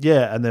stuff.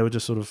 Yeah, and they were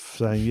just sort of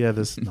saying, yeah,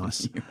 there's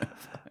nice.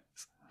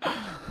 UFOs.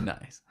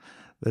 Nice.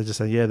 They're just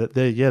saying,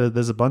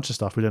 there's a bunch of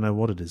stuff. We don't know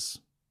what it is.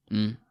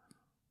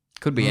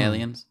 Could be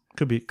aliens.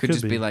 Could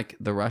just be like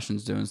the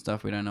Russians doing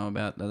stuff we don't know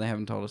about that they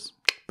haven't told us.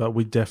 But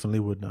we definitely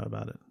would know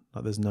about it.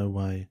 Like, there's no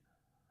way.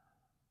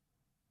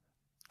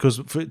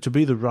 Because to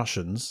be the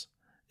Russians,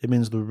 it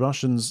means the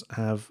Russians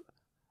have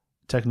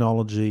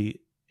technology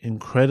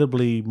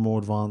incredibly more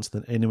advanced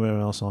than anywhere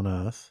else on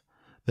Earth.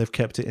 They've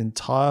kept it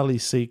entirely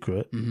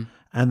secret,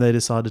 and they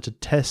decided to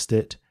test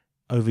it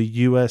over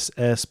US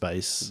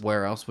airspace.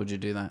 Where else would you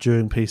do that?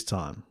 During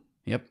peacetime.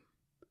 Yep.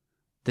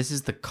 This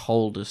is the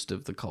coldest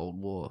of the Cold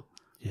War.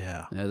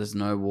 Yeah. There's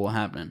no war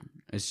happening.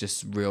 It's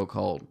just real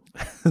cold.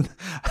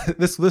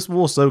 This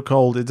war's so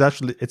cold.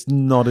 It's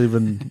not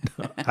even.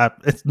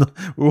 It's not.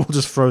 We're all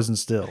just frozen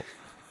still.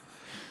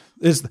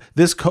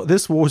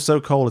 This war is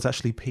so cold. It's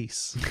actually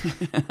peace.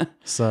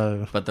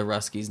 So. But the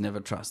Ruskies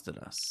never trusted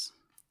us,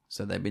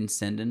 so they've been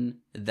sending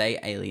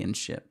alien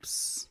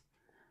ships.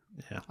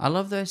 Yeah. I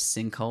love those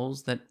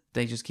sinkholes that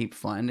they just keep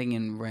finding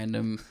in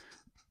random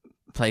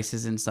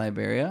places in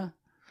Siberia.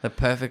 The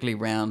perfectly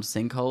round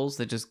sinkholes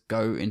that just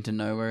go into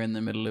nowhere in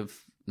the middle of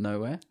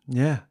nowhere.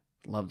 Yeah.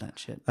 Love that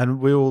shit. And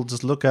we all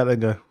just look at it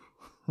and go,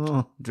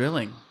 oh.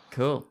 Drilling.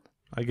 Cool.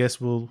 I guess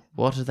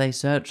What are they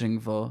searching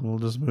for? We'll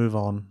just move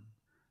on.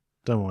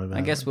 Don't worry about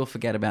it. I guess we'll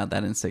forget about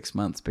that in 6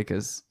 months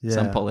because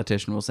some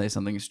politician will say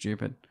something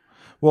stupid.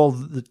 Well,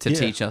 to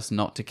teach us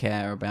not to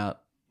care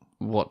about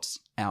what's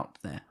out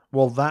there.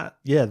 Well, that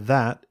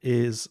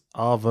is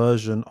our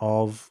version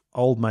of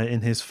old mate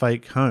in his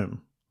fake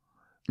home.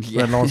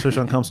 Yeah. When Lawrence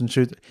Fishburne comes and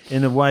shoots,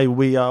 in a way,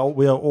 we are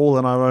all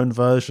in our own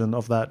version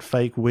of that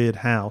fake weird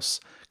house,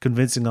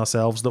 convincing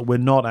ourselves that we're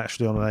not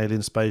actually on an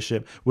alien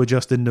spaceship. We're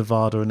just in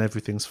Nevada and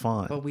everything's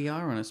fine. But we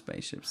are on a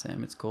spaceship,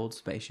 Sam. It's called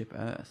Spaceship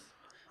Earth.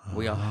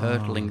 We are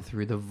hurtling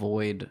through the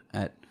void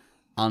at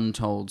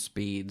untold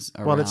speeds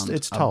around. Well,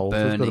 it's told.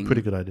 We've got a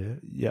pretty good idea.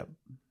 Yep.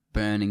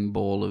 Burning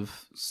ball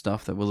of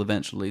stuff that will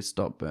eventually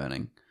stop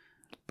burning.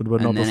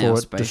 But not before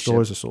it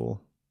destroys us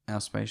all.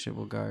 Our spaceship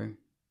will go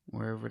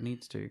wherever it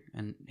needs to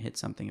and hit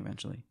something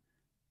eventually.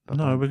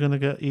 No, we're going to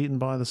get eaten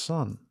by the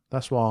sun.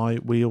 That's why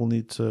we all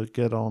need to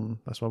get on.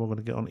 That's why we're going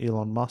to get on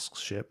Elon Musk's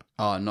ship.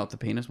 Oh, not the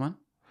penis one?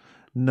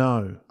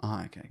 No.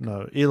 Oh, okay. Cool.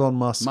 No, Elon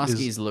Musk.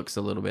 Muskie's looks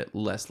a little bit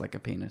less like a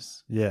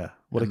penis. Yeah.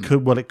 It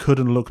could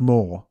and look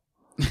more.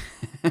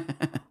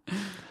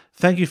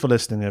 Thank you for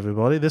listening,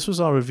 everybody. This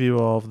was our review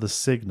of The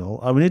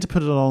Signal. We need to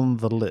put it on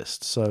the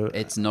list. So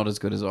It's not as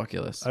good as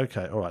Oculus.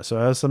 okay, all right. So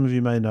as some of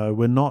you may know,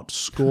 we're not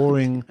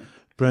scoring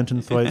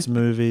Brenton Thwaites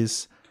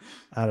movies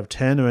out of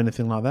 10 or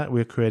anything like that.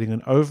 We're creating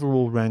an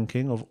overall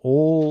ranking of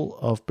all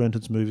of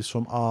Brenton's movies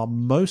from our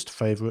most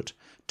favorite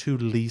to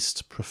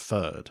least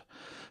preferred.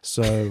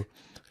 So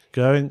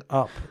going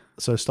up,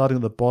 so starting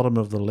at the bottom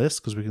of the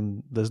list, because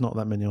there's not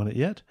that many on it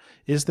yet.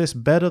 Is this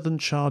better than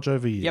Charge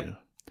Over You? Yep.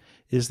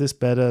 Is this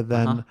better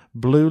than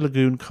Blue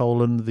Lagoon: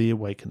 The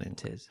Awakening?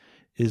 It is.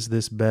 Is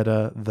this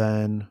better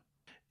than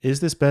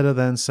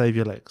Save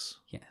Your Legs?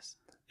 Yes.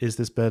 Is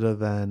this better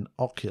than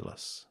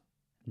Oculus?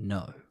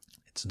 No.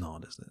 It's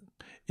not, is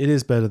it? It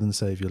is better than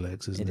Save Your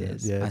Legs, isn't it? It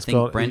is. Yeah, I it's think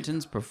got-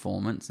 Brenton's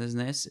performance in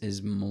this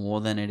is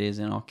more than it is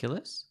in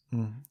Oculus.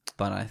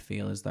 But I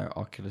feel as though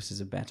Oculus is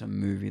a better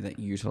movie that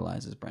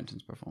utilizes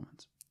Brenton's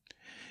performance.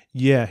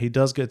 Yeah, he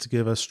does get to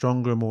give a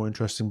stronger, more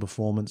interesting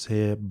performance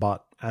here,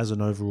 but as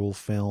an overall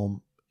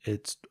film,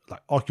 it's like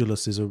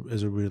Oculus is a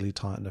really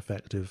tight and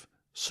effective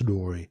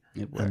story.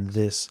 It And works.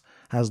 this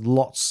has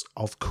lots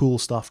of cool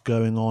stuff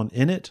going on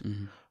in it,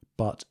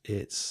 but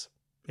it's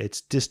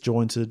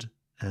disjointed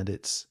and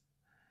it's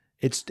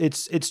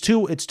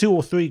two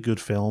or three good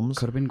films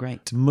Could have been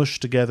great.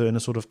 mushed together in a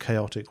sort of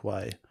chaotic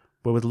way,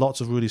 but with lots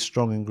of really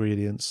strong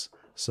ingredients.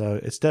 So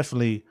it's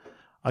definitely,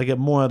 I get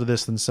more out of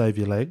this than Save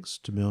Your Legs,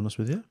 to be honest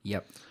with you,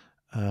 Yep.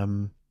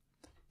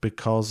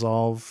 because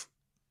of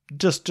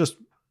just the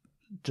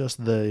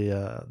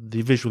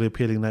visually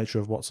appealing nature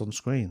of what's on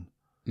screen.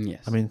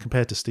 Yes. I mean,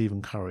 compared to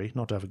Stephen Curry,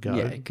 not to have a go.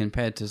 yeah,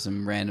 compared to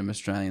some random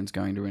Australians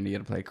going to India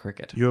to play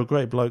cricket. You're a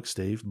great bloke,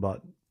 Steve,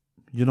 but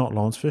you're not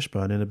Lawrence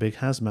Fishburne in a big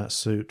hazmat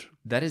suit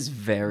That is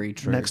very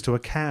true. next to a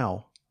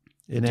cow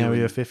in Doing-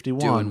 Area 51.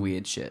 Doing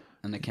weird shit.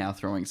 And a cow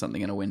throwing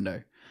something in a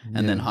window.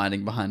 And then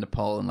hiding behind a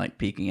pole and like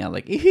peeking out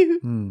like,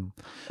 ew.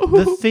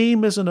 The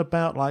theme isn't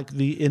about like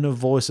the inner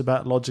voice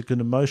about logic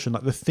and emotion.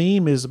 Like the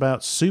theme is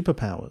about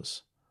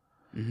superpowers.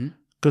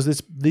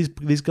 Because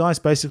these guys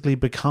basically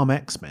become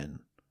X-Men.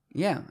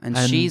 Yeah, and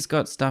And- she's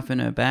got stuff in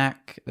her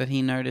back that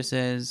he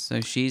notices,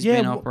 so she's Yeah,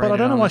 been but operated I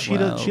don't know on why as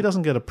well. she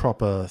doesn't get a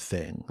proper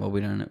thing. Well,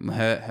 we don't know.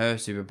 Her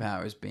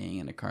superpower is being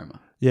in a coma.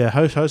 Yeah,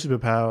 her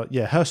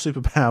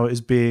superpower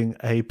is being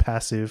a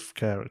passive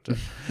character.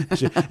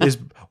 She is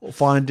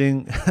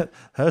finding her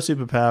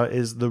superpower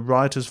is the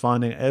writers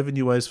finding ever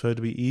new ways for her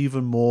to be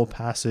even more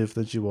passive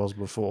than she was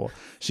before.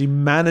 She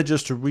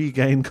manages to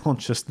regain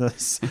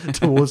consciousness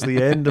towards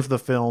the end of the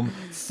film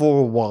for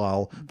a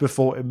while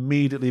before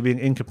immediately being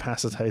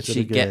incapacitated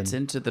She again. gets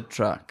into the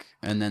truck,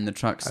 and then the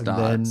truck And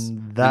starts, then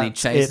and he that's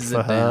chases it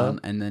for it down, her.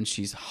 and then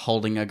she's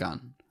holding a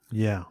gun.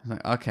 Yeah. I'm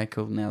like, okay,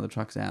 cool. Now the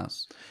truck's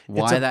ours.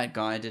 Why that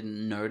guy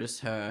didn't notice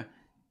her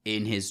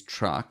in his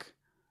truck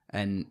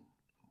and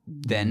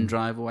then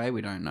drive away,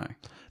 we don't know.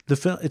 The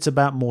film it's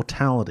about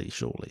mortality,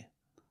 surely.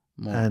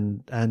 More.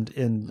 And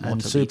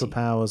Mortality.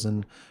 superpowers,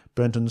 and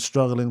Brenton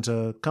struggling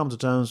to come to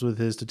terms with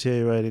his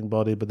deteriorating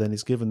body, but then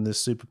he's given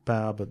this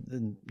superpower,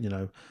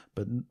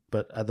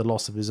 but at the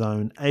loss of his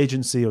own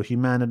agency or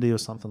humanity or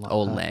something like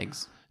Or that.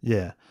 legs.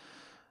 Yeah.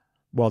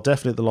 Well,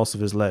 definitely at the loss of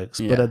his legs,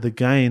 but Yeah. at the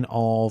gain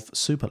of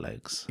super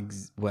legs.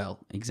 Well,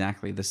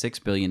 exactly. The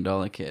 $6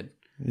 billion kid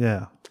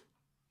Yeah.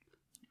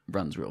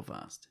 runs real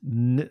fast.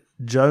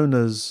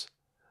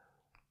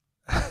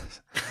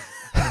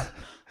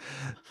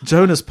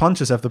 Jonah's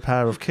punches have the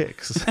power of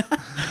kicks.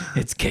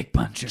 It's Kick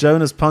Puncher.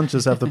 Jonah's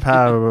punches have the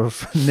power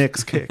of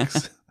Nick's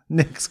kicks.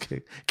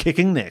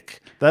 Kicking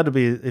Nick. That'd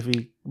be if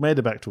he made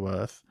it back to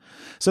Earth.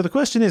 So the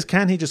question is,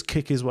 can he just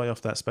kick his way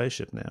off that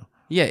spaceship now?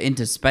 Yeah,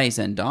 into space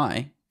and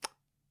die.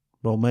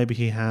 Well, maybe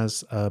he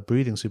has a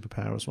breathing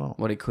superpower as well.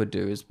 What he could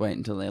do is wait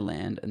until they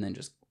land and then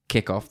just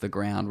kick off the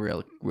ground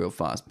real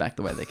fast back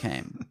the way they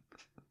came.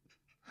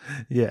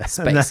 Yeah,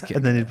 Space kick.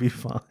 and then he'd be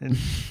fine. And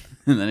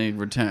then he'd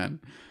return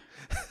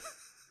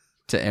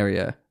to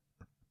area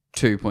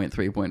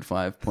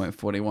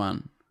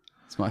 2.3.5.41.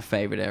 It's my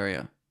favorite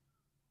area.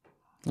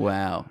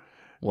 Wow.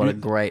 What a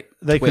great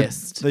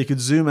twist. They could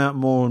zoom out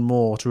more and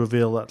more to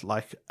reveal that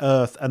like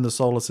Earth and the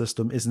solar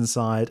system is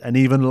inside an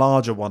even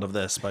larger one of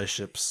their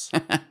spaceships.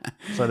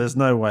 So there's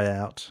no way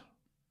out.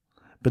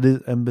 But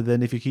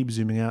then if you keep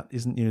zooming out,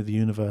 isn't the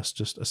universe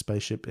just a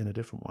spaceship in a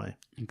different way?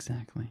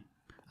 Exactly.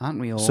 Aren't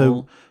we all?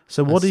 So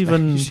what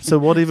even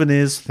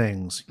is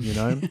things?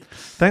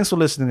 Thanks for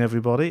listening,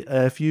 everybody.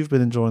 If you've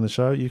been enjoying the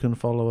show, you can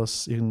follow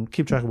us. You can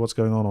keep track of what's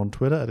going on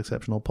Twitter at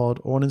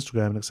ExceptionalPod, or on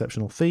Instagram at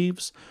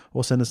ExceptionalThieves,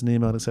 or send us an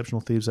email at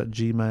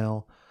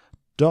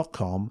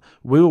exceptionalthieves@gmail.com.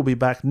 We will be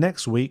back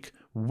next week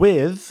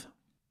with.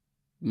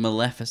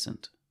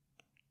 Maleficent.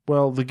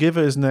 Well, The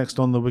Giver is next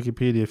on the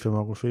Wikipedia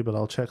filmography, but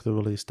I'll check the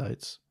release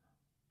dates.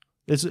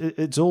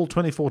 It's all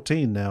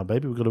 2014 now,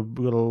 baby. We've got a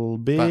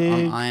big. But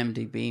on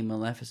IMDb,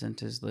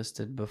 Maleficent is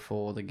listed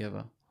before The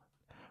Giver.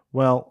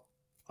 Well,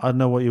 I don't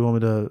know what you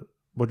want me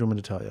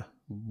to tell you.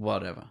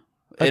 Whatever.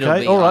 Okay, It'll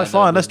be all right, either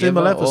fine. The Let's do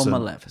Giver Maleficent. Or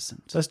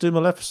Maleficent. Let's do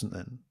Maleficent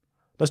then.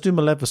 Let's do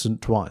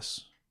Maleficent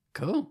twice.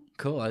 Cool.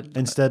 Cool.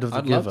 instead of The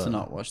I'd Giver. love to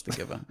not watch The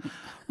Giver.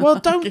 Well,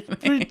 don't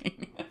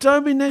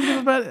be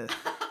negative about it.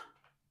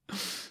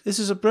 This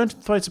is a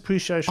Brenton Thwaites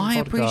appreciation I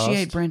podcast.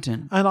 appreciate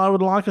Brenton. And I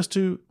would like us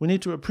to, we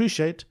need to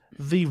appreciate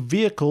the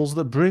vehicles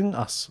that bring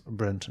us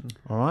Brenton,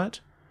 all right?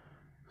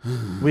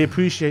 We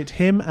appreciate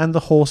him and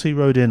the horse he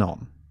rode in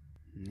on,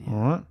 all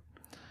right?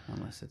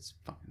 Unless it's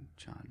fucking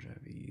charge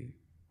over you.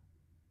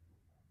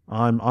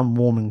 I'm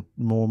warming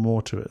more and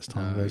more to it as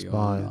time No, goes you're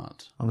by.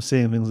 not. I'm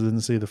seeing things I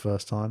didn't see the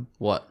first time.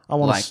 What? I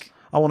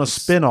want a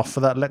spin-off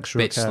for that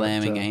lecturer Bitch character.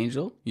 slamming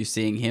angel? You're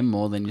seeing him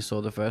more than you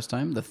saw the first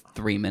time? The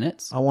 3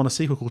 minutes? I want a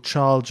sequel called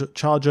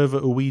Charge Over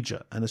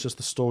Ouija, and it's just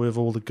the story of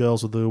all the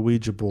girls with the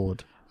Ouija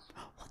board.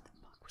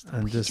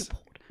 And Ouija just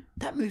board.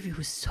 That movie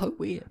was so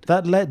weird.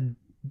 that let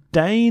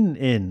Dane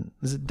in.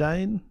 Is it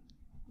Dane?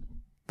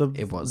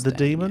 It was the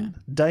Dane,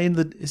 demon.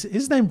 Dane is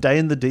his name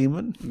Dane the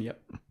demon?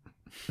 Yep.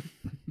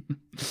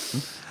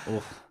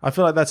 I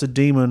feel like that's a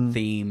demon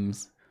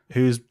Themes.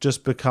 who's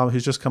just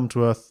come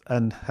to Earth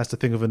and has to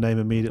think of a name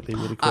immediately,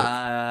 really quick.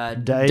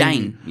 Dane.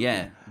 Dane.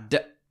 Yeah.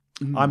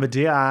 I'm a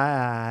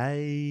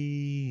Dane.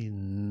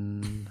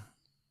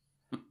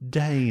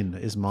 Dane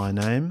is my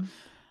name.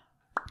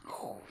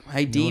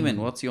 Hey, demon,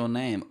 what's your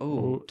name?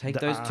 Oh, take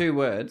those 2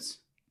 words.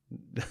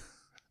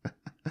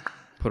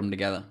 Put them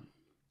together.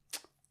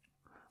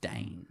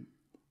 Dane.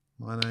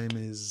 My name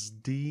is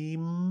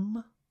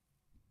Deem.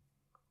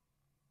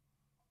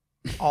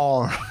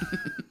 R.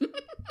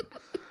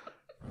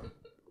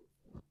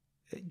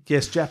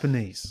 Yes,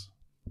 Japanese.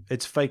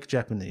 It's fake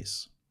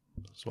Japanese.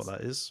 That's what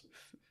that is.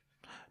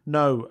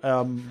 No,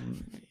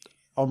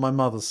 on my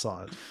mother's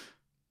side.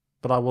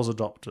 But I was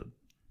adopted.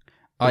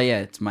 Oh, yeah,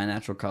 it's my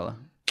natural color.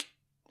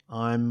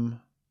 No,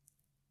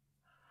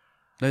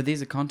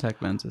 these are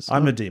contact lenses.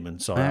 I'm a demon.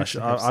 Sorry, I'm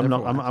several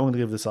going to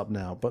give this up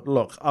now. But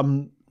look,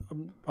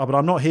 but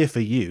I'm not here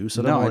for you.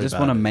 So don't no, worry I just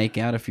about want to it. make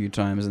out a few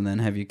times and then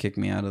have you kick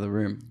me out of the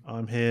room.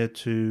 I'm here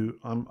to.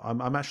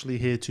 I'm actually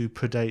here to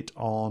predate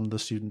on the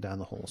student down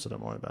the hall. So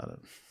don't worry about it.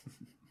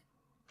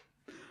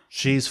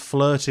 She's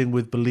flirting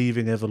with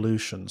believing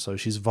evolution, so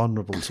she's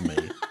vulnerable to me.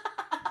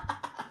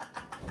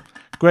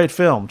 Great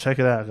film. Check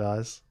it out,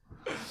 guys.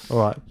 All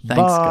right.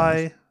 Thanks,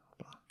 Bye. guys.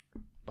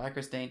 Bye,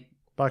 Christine.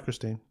 Bye,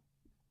 Christine.